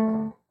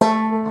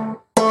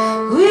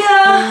 We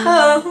are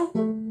home.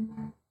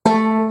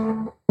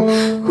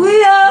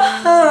 We are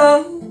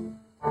home.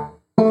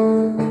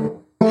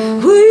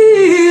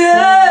 We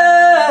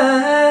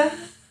are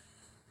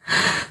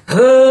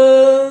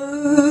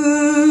home.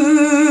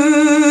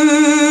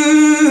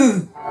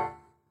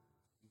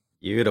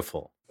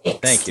 Beautiful. Thanks.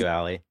 Thank you,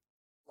 Allie.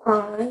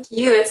 Oh, thank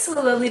you. It's so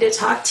lovely to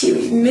talk to you.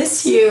 We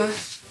miss you.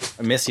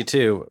 I miss you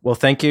too. Well,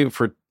 thank you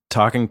for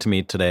talking to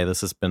me today.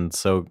 This has been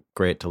so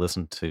great to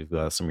listen to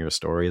some of your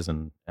stories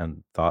and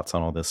thoughts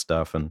on all this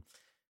stuff. And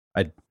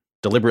I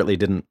deliberately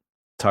didn't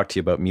talk to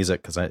you about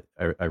music because I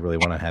really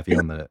want to have you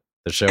on the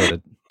show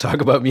to talk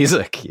about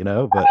music, you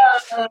know, but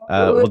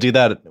we'll do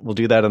that. We'll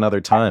do that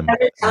another time.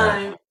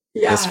 Yeah.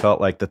 This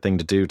felt like the thing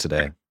to do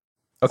today.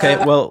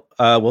 Okay. Well,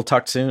 we'll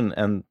talk soon.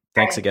 And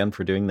thanks again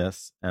for doing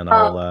this. And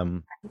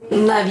I'll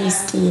love you,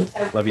 Steve.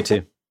 Love you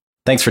too.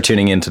 Thanks for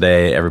tuning in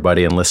today,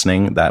 everybody, and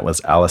listening. That was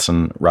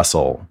Allison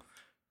Russell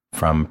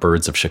from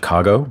Birds of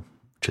Chicago,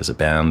 which is a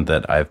band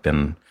that I've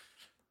been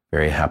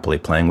very happily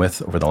playing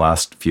with over the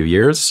last few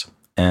years.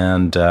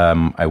 And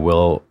I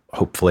will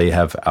hopefully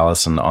have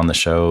Allison on the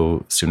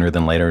show sooner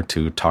than later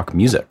to talk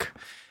music.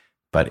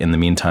 But in the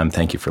meantime,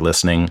 thank you for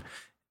listening.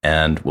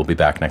 And we'll be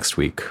back next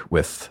week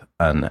with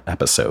an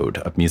episode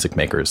of Music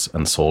Makers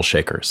and Soul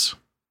Shakers.